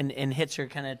throws it and hits her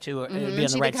kind of to be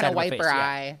on the right side of her face. Wipe her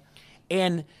eye.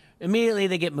 And immediately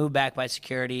they get moved back by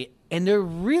security, and there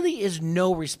really is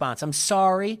no response. I'm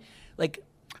sorry. Like,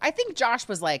 I think Josh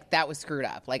was like, that was screwed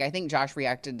up. Like, I think Josh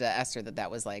reacted to Esther that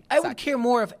was like, I would care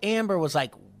more if Amber was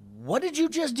like, what did you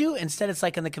just do? Instead, it's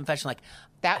like in the confession, like,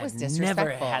 that was disrespectful.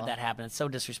 Never had that happen. It's so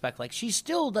disrespectful. Like, she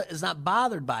still is not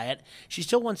bothered by it. She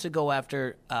still wants to go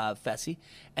after Fessy.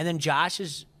 And then Josh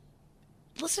is,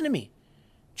 listen to me.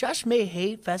 Josh may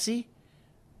hate Fessy,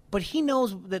 but he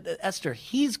knows that Esther,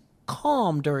 he's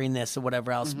calm during this or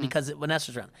whatever else because when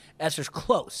Esther's around, Esther's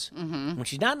close. When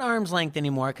she's not in arm's length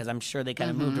anymore, because I'm sure they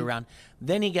kind of moved around,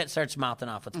 then he starts mouthing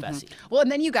off with Fessy. Well, and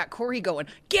then you got Corey going,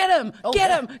 get him,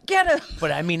 get him.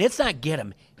 But I mean, it's not get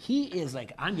him. He is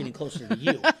like, I'm getting closer to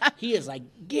you. He is like,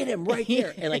 get him right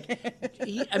there. And like,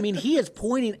 he is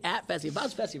pointing at Fessy. If I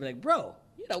was Fessy, I'd be like, bro.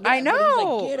 I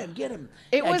know. Like, get him.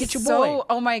 It was get your so, boy.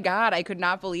 oh my God, I could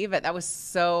not believe it. That was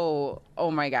so, oh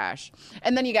my gosh.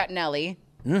 And then you got Nelly.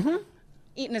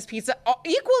 Eating his pizza,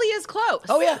 equally as close.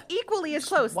 Oh, yeah. Equally as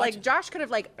close. Like, Josh could have,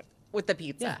 like, with the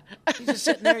pizza. Yeah. He's just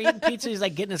sitting there eating pizza. He's,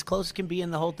 like, getting as close as can be in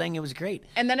the whole thing. It was great.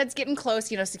 And then it's getting close.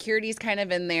 Security's kind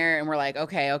of in there, and we're like,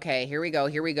 okay, here we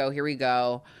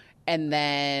go. And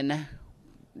then,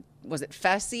 was it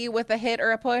Fessy with a hit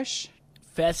or a push?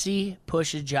 Fessy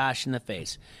pushes Josh in the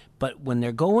face. But when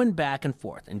they're going back and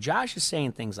forth, and Josh is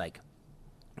saying things like,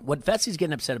 what Fessy's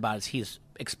getting upset about is he's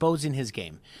exposing his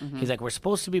game. He's like, we're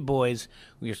supposed to be boys.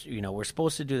 We're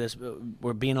supposed to do this.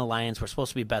 We're being alliance. We're supposed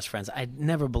to be best friends. I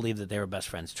never believed that they were best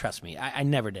friends. Trust me. I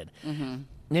never did.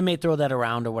 They may throw that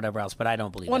around or whatever else, but I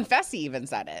don't believe it. When Fessy even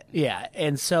said it. Yeah.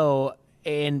 And so,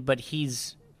 but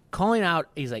he's calling out,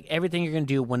 he's like, everything you're going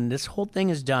to do when this whole thing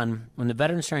is done, when the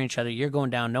veterans turn each other, you're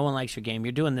going down. No one likes your game.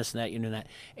 You're doing this and that. You're doing that.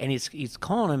 And he's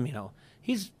calling him,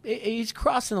 he's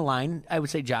crossing the line, I would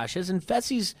say Josh is, and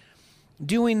Fessy's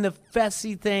doing the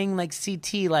Fessy thing, like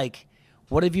CT, like,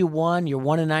 what have you won? You're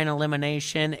 1-9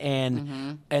 elimination,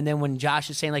 and then when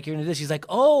Josh is saying, like, you're gonna do this, he's like,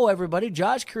 oh, everybody,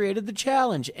 Josh created the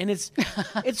challenge, and it's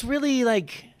really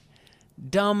like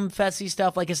dumb Fessy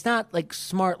stuff. Like, it's not like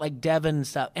smart like Devin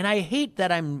stuff, and I hate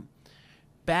that I'm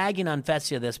bagging on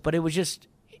Fessy of this, but it was just.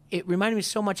 It reminded me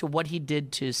so much of what he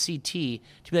did to CT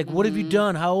to be like, what have you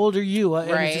done? How old are you? And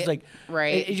right. It's just like,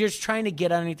 you're just trying to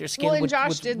get underneath their skin well, and with, Josh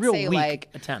with did real say, weak like,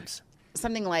 attempts.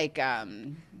 Something like,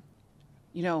 when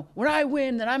I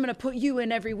win, then I'm going to put you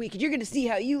in every week, and you're going to see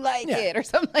how you like it, or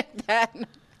something like that.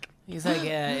 He's like,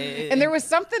 and there was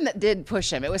something that did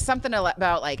push him. It was something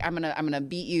about like, I'm gonna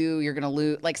beat you. You're gonna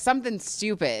lose. Like something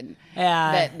stupid.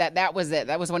 Yeah. That was it.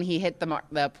 That was when he hit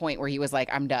the point where he was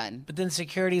like, I'm done. But then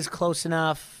security's close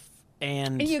enough.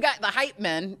 And you got the hype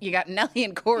men. You got Nelly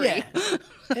and Corey. Yeah.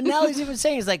 And Nelly's even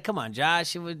saying, he's like, come on,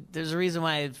 Josh. There's a reason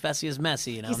why Fessy is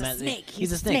messy. He's a snake.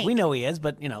 He's a snake. We know he is,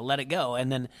 but, let it go.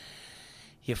 And then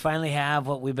you finally have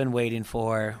what we've been waiting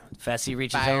for. Fessy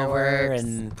reaches over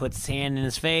and puts his hand in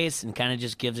his face and kind of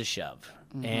just gives a shove.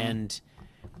 And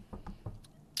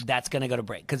that's going to go to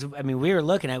break. Because, we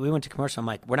went to commercial. I'm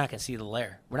like, we're not going to see the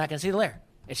lair. We're not going to see the lair.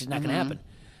 It's just not going to happen.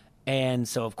 And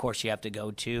so, of course, you have to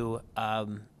go to...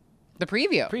 the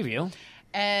preview.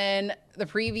 And the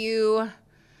preview,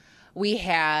 we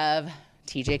have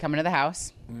TJ coming to the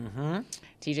house.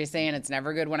 TJ saying it's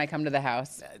never good when I come to the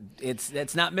house. It's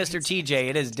not Mr. TJ.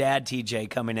 It is Dad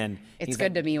TJ coming in. It's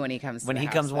good to me when he comes to the house. When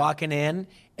he comes walking in.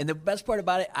 And the best part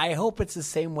about it, I hope it's the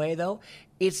same way, though.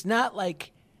 It's not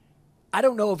like, I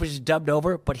don't know if it's dubbed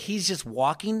over, but he's just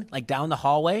walking like down the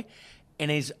hallway,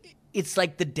 and it's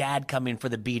like the dad coming for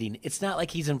the beating. It's not like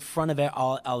he's in front of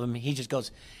all of them. He just goes...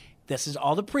 this is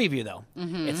all the preview, though.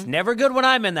 Mm-hmm. It's never good when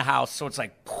I'm in the house, so it's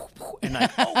like, and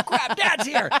like, oh, crap, Dad's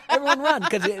here. Everyone run,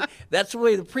 because that's the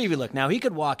way the preview looked. Now, he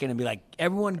could walk in and be like,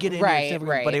 everyone get in. Right.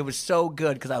 But it was so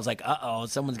good, because I was like, uh-oh,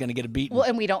 someone's going to get a beating. Well,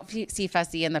 and we don't see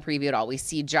Fessy in the preview at all. We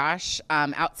see Josh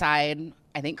outside,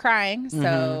 I think, crying.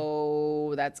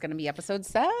 So that's going to be episode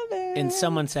 7. And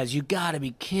someone says, you got to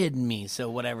be kidding me. So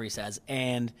whatever he says.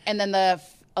 And then the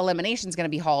elimination is going to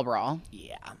be Hall Brawl.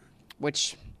 Yeah.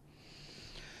 Which,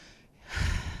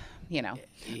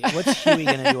 what's Huey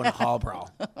going to do in a Hall Brawl?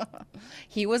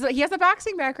 He has a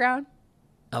boxing background.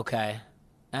 Okay.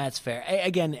 That's fair.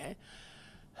 Again,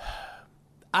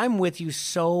 I'm with you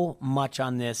so much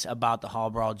on this about the Hall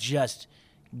Brawl. Just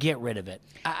get rid of it.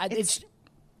 I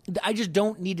just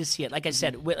don't need to see it. Like I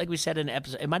said, like we said in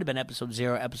episode, it might have been episode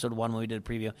 0, episode 1 when we did a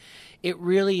preview. It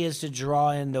really is to draw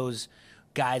in those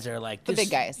guys that are like, the big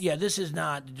guys. Yeah, this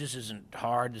isn't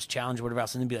hard, this challenge or whatever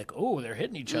else. And then be like, oh, they're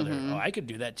hitting each other. Oh, I could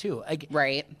do that too.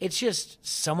 Right. It's just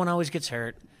someone always gets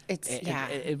hurt.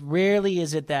 It rarely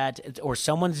is it that, or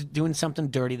someone's doing something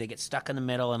dirty. They get stuck in the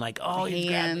middle and like, oh,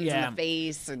 hands in the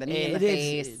face or the knee in the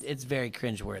face. It's very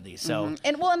cringeworthy. So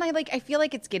and I feel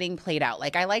like it's getting played out.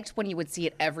 Like I liked when you would see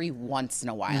it every once in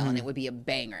a while and it would be a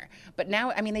banger. But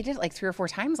now, I mean, they did it like 3 or 4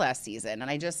 times last season, and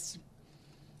I just.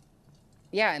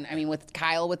 Yeah, and I mean, with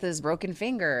Kyle with his broken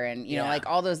finger and, like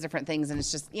all those different things. And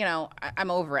it's just, I'm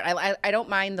over it. I don't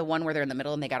mind the one where they're in the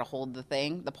middle and they got to hold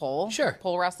the pole. Sure.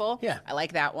 Pole wrestle. Yeah. I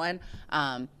like that one.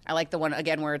 I like the one,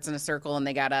 again, where it's in a circle and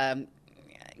they got to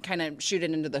kind of shoot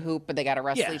it into the hoop, but they got to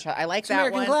wrestle each other. I like it's that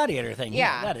American one. Gladiator thing.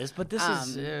 Yeah. That is. But this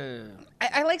is.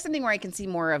 I like something where I can see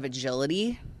more of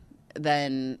agility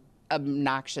than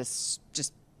obnoxious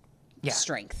just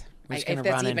strength. We're just going to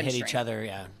run and hit each other.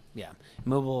 Yeah. Yeah.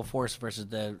 Movable force versus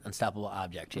the unstoppable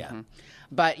object. Yeah. Mm-hmm.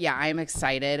 But yeah, I'm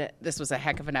excited. This was a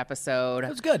heck of an episode. It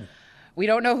was good. We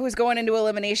don't know who's going into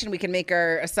elimination. We can make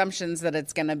our assumptions that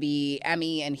it's going to be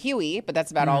Emmy and Huey, but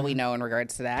that's about all we know in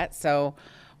regards to that. So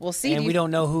we'll see. And we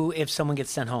don't know if someone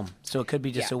gets sent home. So it could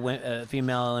be just a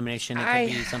female elimination. It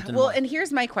could be something more. And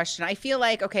here's my question. I feel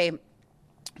like, okay,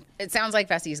 it sounds like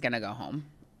Fessy's going to go home.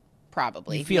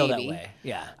 Probably. You feel maybe. that way.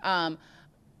 Yeah.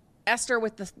 Esther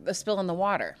with the spill in the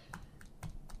water.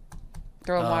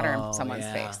 Throwing water in someone's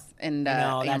face. And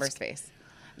Amber's face.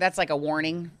 That's like a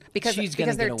warning. Because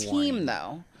they're a team,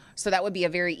 though. So that would be a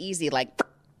very easy,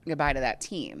 goodbye to that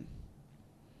team.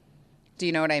 Do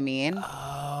you know what I mean?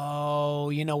 Oh,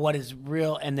 you know what is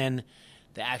real? And then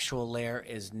the actual layer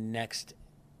is next.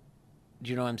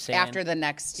 Do you know what I'm saying? After the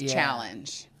next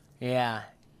challenge. Yeah.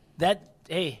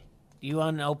 You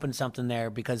unopened something there,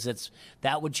 because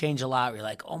that would change a lot. You're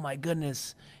like, oh my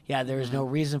goodness, yeah, there is no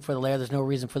reason for the lair. There's no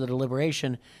reason for the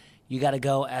deliberation. You got to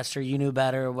go, Esther. You knew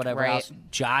better, or whatever else.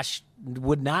 Josh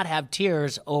would not have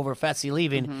tears over Fessy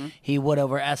leaving. Mm-hmm. He would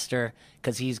over Esther,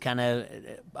 because he's kind of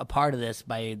a part of this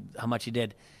by how much he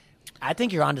did. I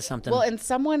think you're onto something. Well, and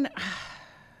someone,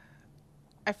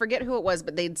 I forget who it was,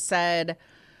 but they'd said,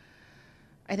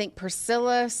 I think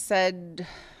Priscilla said.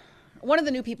 One of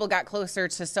the new people got closer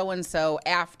to so-and-so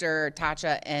after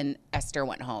Tatcha and Esther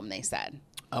went home, they said.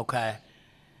 Okay.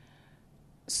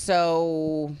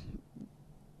 So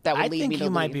that would lead me to I think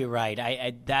you might be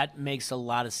right. That makes a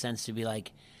lot of sense to be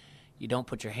like, you don't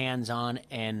put your hands on,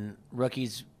 and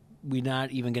rookies, we're not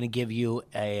even going to give you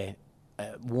a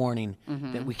warning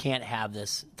that we can't have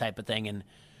this type of thing. And,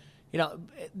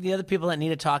 the other people that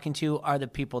need talking to are the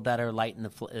people that are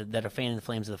that are fanning the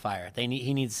flames of the fire.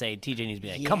 He needs to say, TJ needs to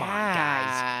be like, come on,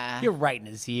 guys. You're right in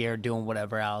his ear doing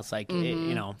whatever else.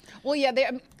 Well, yeah,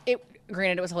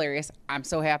 granted, it was hilarious. I'm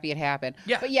so happy it happened.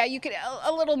 Yeah. But yeah, you could,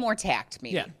 a little more tact,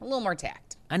 maybe. Yeah. A little more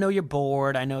tact. I know you're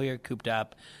bored. I know you're cooped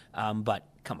up. But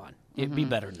come on. It'd be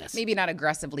better than this. Maybe not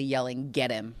aggressively yelling, get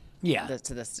him. Yeah.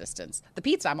 To this distance. The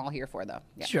pizza, I'm all here for, though.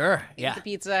 Yeah. Sure. Eat the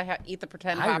pizza, eat the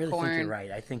pretend popcorn. I really think you're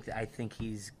right. I think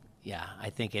he's,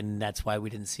 and that's why we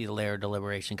didn't see the layer of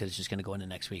deliberation, because it's just going to go into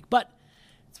next week. But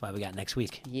that's why we got next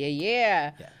week.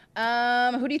 Yeah.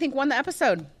 Who do you think won the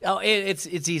episode? Oh, it's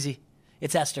easy.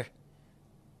 It's Esther.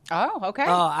 Oh, okay.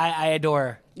 Oh, I adore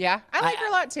her. Yeah, I like her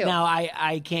a lot, too. Now,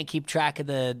 I can't keep track of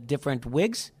the different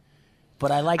wigs. But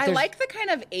I like the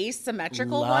kind of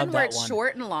asymmetrical one where it's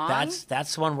short and long.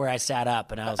 That's one where I sat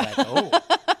up and I was like, oh,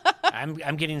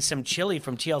 I'm getting some Chili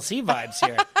from TLC vibes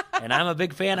here. And I'm a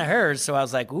big fan of hers, so I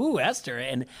was like, ooh, Esther.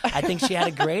 And I think she had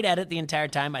a great edit the entire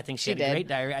time. I think she had a great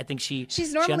diary. I think she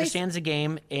understands the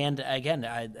game. And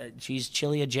again, she's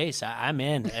Chili Jace. I'm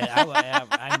in.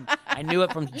 I knew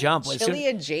it from jump. Chili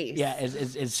Jace. Yeah,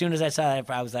 as soon as I saw that,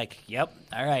 I was like, yep,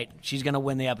 all right, she's going to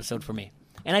win the episode for me.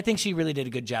 And I think she really did a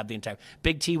good job the entire.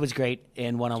 Big T was great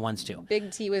in one-on-ones too.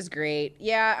 Big T was great.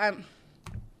 Yeah.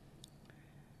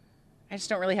 I just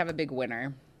don't really have a big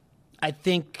winner. I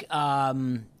think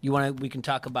we can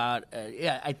talk about.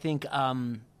 I think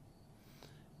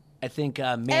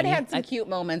Manny, Ed had some cute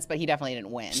moments, but he definitely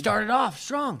didn't win. Started off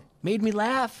strong, made me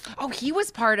laugh. Oh, he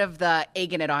was part of the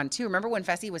egging it on too. Remember when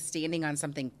Fessy was standing on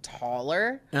something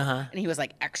taller, and he was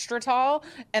like extra tall,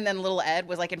 and then little Ed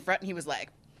was like in front, and he was like,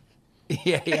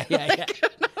 yeah.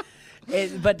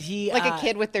 But he like a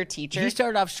kid with their teacher. He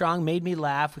started off strong, made me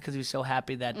laugh because he was so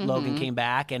happy that Logan came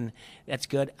back, and that's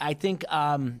good. I think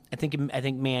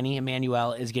Manny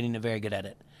Emmanuel is getting very good at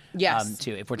it. Yes.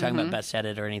 Too. If we're talking about best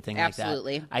edit or anything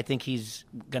Absolutely. like that, I think he's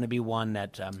going to be one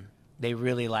that they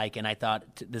really like. And I thought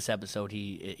this episode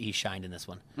he shined in this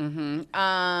one.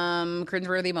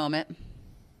 Cringeworthy moment.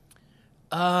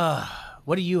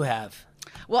 What do you have?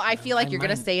 Well, I feel like you're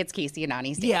going to say it's Casey and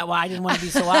Nani's. Yeah, well, I didn't want to be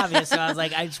so obvious, so I was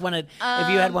like, I just wanted, if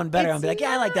you had one better, I'd be like,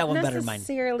 yeah, I like that one better than mine.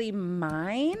 Necessarily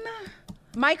mine.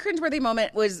 My cringeworthy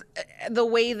moment was the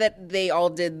way that they all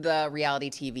did the reality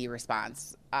TV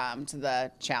response to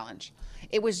the challenge.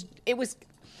 It was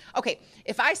okay.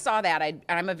 If I saw that, and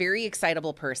I'm a very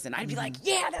excitable person, I'd be like,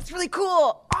 yeah, that's really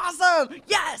cool. Awesome.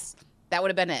 Yes. That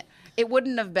would have been it. It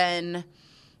wouldn't have been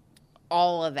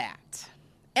all of that.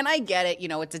 And I get it,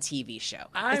 it's a TV show.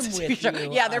 I'm with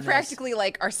you. Yeah, they're practically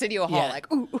like Arsenio Hall,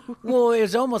 like, ooh. Well, it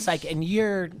was almost like, and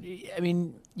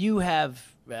you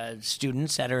have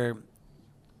students that are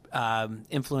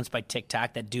influenced by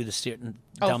TikTok that do the student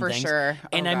dumb for things. Sure.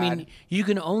 And God. You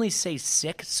can only say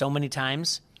sick so many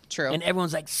times. True. And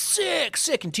everyone's like, sick,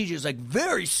 and teachers like,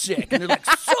 very sick. And they're like,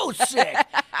 so sick.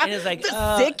 And it's like,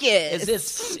 sickest.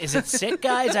 Is it sick,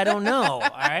 guys? I don't know. All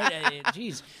right.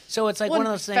 Jeez. So it's like one of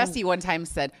those things. Fessy one time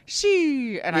said,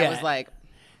 she. And I was like.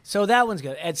 So that one's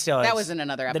good. And still, that was in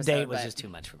another episode. The date was just too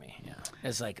much for me. Yeah.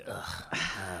 It's like, ugh.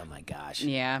 Oh, my gosh.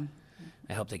 Yeah.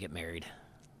 I hope they get married.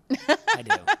 I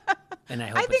do. And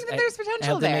I think that there's potential I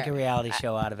hope there. they make a reality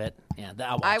show out of it. Yeah,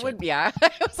 I'll watch I it. would, yeah.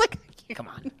 I was like, Come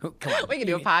on. We can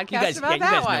do a podcast about that you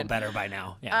guys one. know better by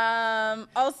now. Yeah.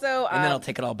 Also, and then I'll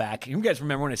take it all back. You guys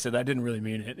remember when I said that? I didn't really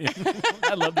mean it.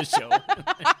 I love this show.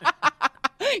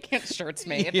 Get shirts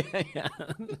made. Yeah.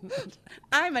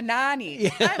 I'm a Nani.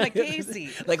 Yeah. I'm a Casey.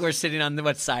 Like we're sitting on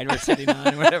what side we're sitting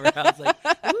on or whatever. I was like,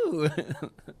 ooh.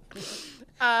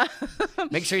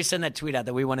 Make sure you send that tweet out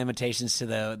that we want invitations to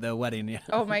the wedding. Yeah.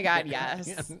 Oh my God,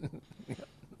 yes.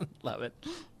 Love it.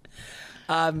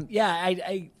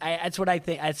 I that's what I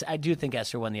think. I do think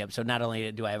Esther won the episode. Not only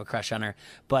do I have a crush on her,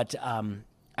 but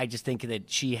I just think that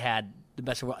she had the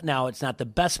best. Now it's not the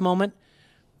best moment,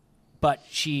 but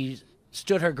she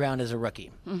stood her ground as a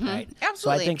rookie, right? Absolutely.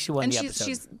 So I think she won the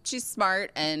episode. episode. She's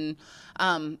smart, and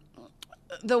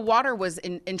the water was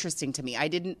interesting to me. I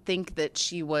didn't think that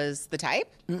she was the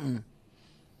type.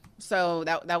 So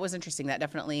that was interesting. That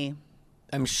definitely.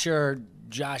 I'm sure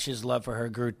Josh's love for her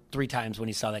grew 3 times when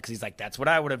he saw that because he's like, "That's what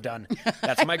I would have done.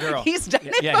 That's my girl." He's done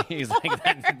it. Yeah, he's like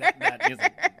that. He's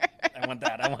like, I want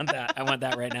that. I want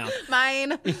that right now.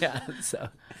 Mine. Yeah. So,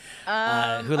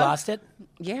 who lost it?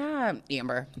 Yeah,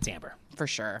 Amber. It's Amber. For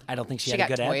sure. I don't think she got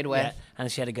had a good toyed with. Yeah, I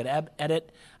think she had a good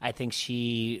edit. I think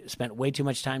she spent way too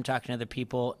much time talking to other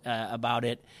people about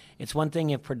it. It's one thing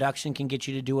if production can get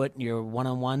you to do it, your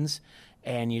one-on-ones,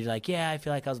 and you're like, yeah, I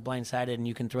feel like I was blindsided, and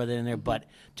you can throw that in there. But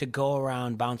to go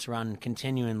around, bounce around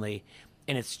continually,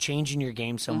 and it's changing your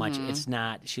game so much, it's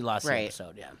not. She lost the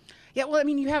episode, yeah. Yeah, well, I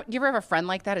mean, you ever have a friend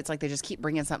like that? It's like they just keep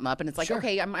bringing something up, and it's like, Sure.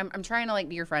 okay, I'm trying to like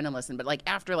be your friend and listen, but like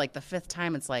after like the 5th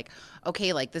time, it's like,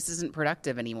 okay, like this isn't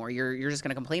productive anymore. You're just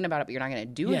gonna complain about it, but you're not gonna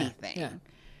do anything. Yeah.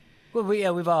 Well,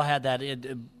 we've all had that.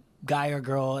 A guy or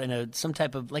girl in some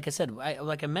type of, like I said,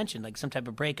 like I mentioned, like some type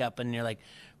of breakup, and you're like,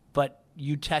 but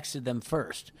you texted them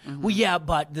first. Well, yeah,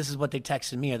 but this is what they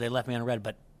texted me, or they left me on red,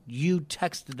 but you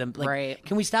texted them. Like, right.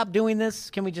 Can we stop doing this?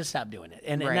 Can we just stop doing it?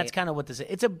 And that's kind of what this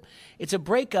is. It's a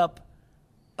breakup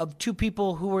of 2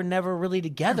 people who were never really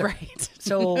together. Right.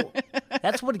 So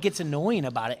that's what gets annoying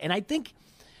about it. And I think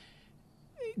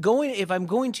if I'm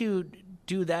going to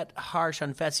do that harsh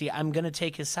on Fessy, I'm going to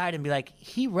take his side and be like,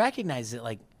 he recognized it.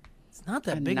 Like, it's not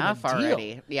that big of a deal.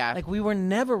 Already. Yeah. Like, we were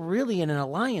never really in an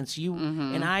alliance. You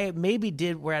and I maybe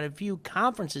we're at a few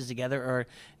conferences together or,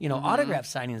 autograph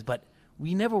signings, but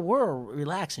we never were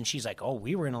relaxed. And she's like, oh,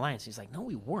 we were in an alliance. He's like, no,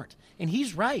 we weren't. And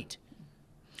he's right.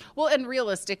 Well, and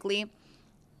realistically,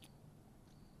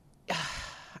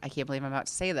 I can't believe I'm about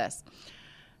to say this.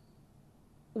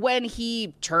 When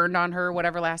he turned on her,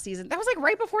 whatever, last season, that was like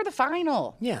right before the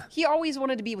final. Yeah. He always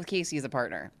wanted to be with Casey as a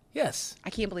partner. Yes. I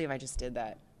can't believe I just did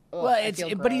that. But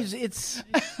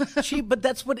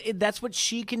that's what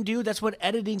she can do. That's what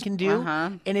editing can do.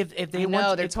 And if they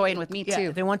want, they're toying with me too.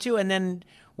 If they want to, and then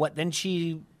what? Then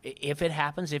if it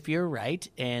happens, if you're right,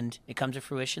 and it comes to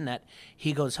fruition that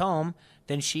he goes home,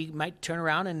 then she might turn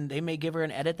around and they may give her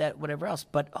an edit that whatever else.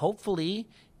 But hopefully,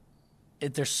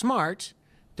 if they're smart,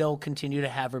 they'll continue to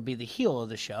have her be the heel of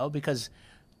the show because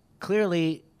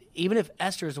clearly. Even if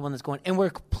Esther is the one that's going, and we're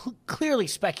clearly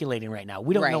speculating right now.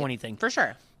 We don't know anything. For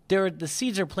sure. The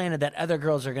seeds are planted that other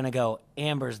girls are going to go,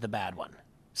 Amber's the bad one.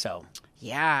 So.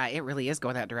 Yeah, it really is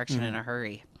going that direction in a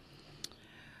hurry.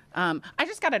 I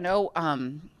just got to know,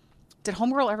 did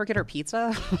Homegirl ever get her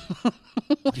pizza?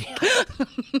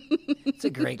 It's a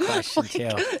great question, too.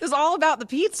 It's all about the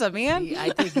pizza, man. I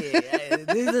think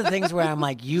these are the things where I'm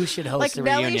like, you should host the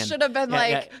reunion. Melly should have been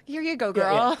here you go,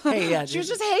 girl. Hey, she was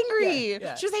just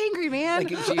hangry. She was hangry, man.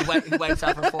 Like she wipes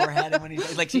off her forehead, and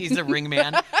when she's the ring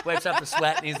man, wipes off the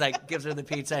sweat, and he's like, gives her the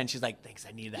pizza, and she's like, thanks,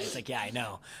 I need that. He's like, yeah, I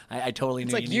know. I totally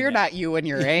knew. It's like, you're not you when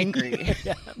you're angry.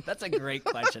 That's a great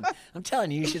question. I'm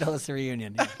telling you, you should host the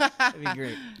reunion. Yeah, that'd be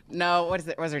great. No, what's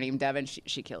her name? Devin.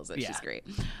 She kills it. Yeah. She's great.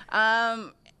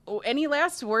 Any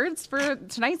last words for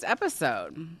tonight's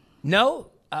episode? No.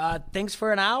 Thanks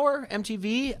for an hour,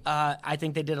 MTV. I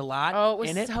think they did a lot. Oh,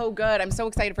 it was so good. I'm so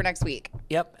excited for next week.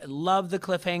 Yep. Love the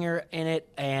cliffhanger in it.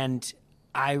 And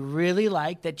I really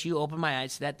like that you opened my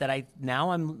eyes to that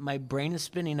my brain is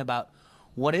spinning about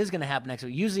what is going to happen next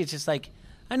week. Usually it's just like,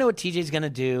 I know what TJ's going to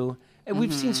do. And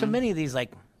we've seen so many of these,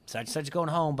 like, such going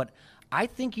home. But I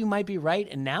think you might be right.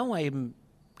 And now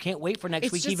can't wait for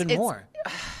next week even more.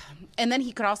 And then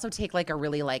he could also take like a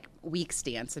really like weak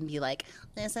stance and be like,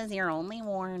 "This is your only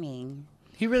warning."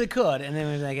 He really could, and then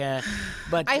he was like,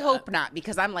 but I hope not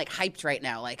because I'm like hyped right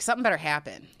now. Like something better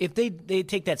happen. If they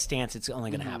take that stance, it's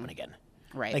only going to happen again.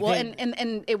 Right. Like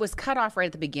and it was cut off right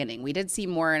at the beginning. We did see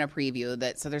more in a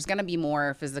preview so there's going to be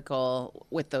more physical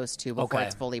with those two before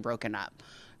it's fully broken up.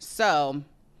 So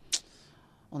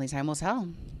only time will tell.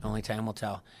 Only time will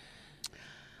tell.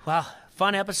 Wow.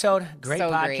 Fun episode. Great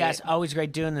podcast. Great. Always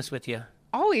great doing this with you.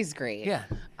 Always great. Yeah.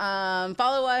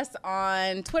 Follow us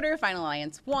on Twitter, Final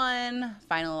Alliance 1,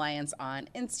 Final Alliance on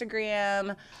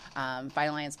Instagram,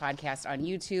 Final Alliance Podcast on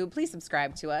YouTube. Please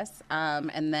subscribe to us.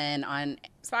 And then on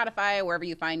Spotify, wherever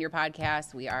you find your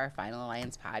podcast, we are Final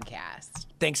Alliance Podcast.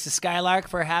 Thanks to Skylark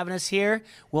for having us here.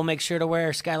 We'll make sure to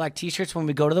wear Skylark t-shirts when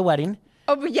we go to the wedding.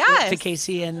 Oh, but yes. To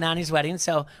Casey and Nani's wedding.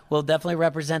 So we'll definitely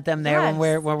represent them there when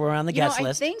we're on the guest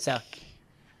list.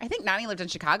 I think Nani lived in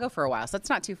Chicago for a while, so that's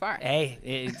not too far.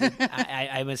 Hey,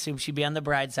 I assume she'd be on the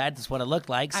bride side. That's what it looked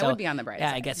like. So, I would be on the bride side.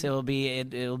 Yeah, I guess it will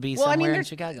be somewhere in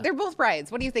Chicago. They're both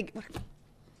brides. What do you think?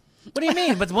 What do you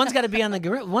mean? But one's got to be on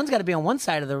one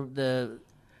side of the.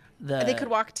 They could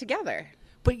walk together.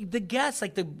 But the guest,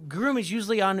 like the groom, is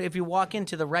usually on. If you walk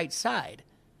into the right side.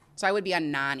 So I would be on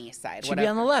Nani's side. She'd be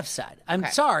on the left side. I'm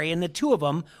sorry. And the two of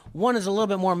them, one is a little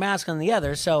bit more masculine than the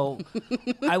other. So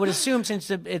I would assume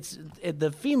since it's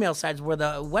the female side's where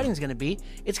the wedding's going to be,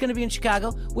 it's going to be in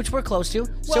Chicago, which we're close to.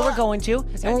 So we're going to.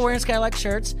 And we're wearing Skylark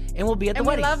shirts. And we'll be at the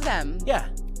wedding. We love them. Yeah.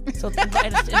 So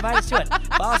invite us to it.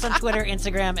 Follow us on Twitter,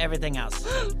 Instagram, everything else.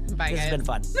 Bye, This guys. has been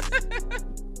fun.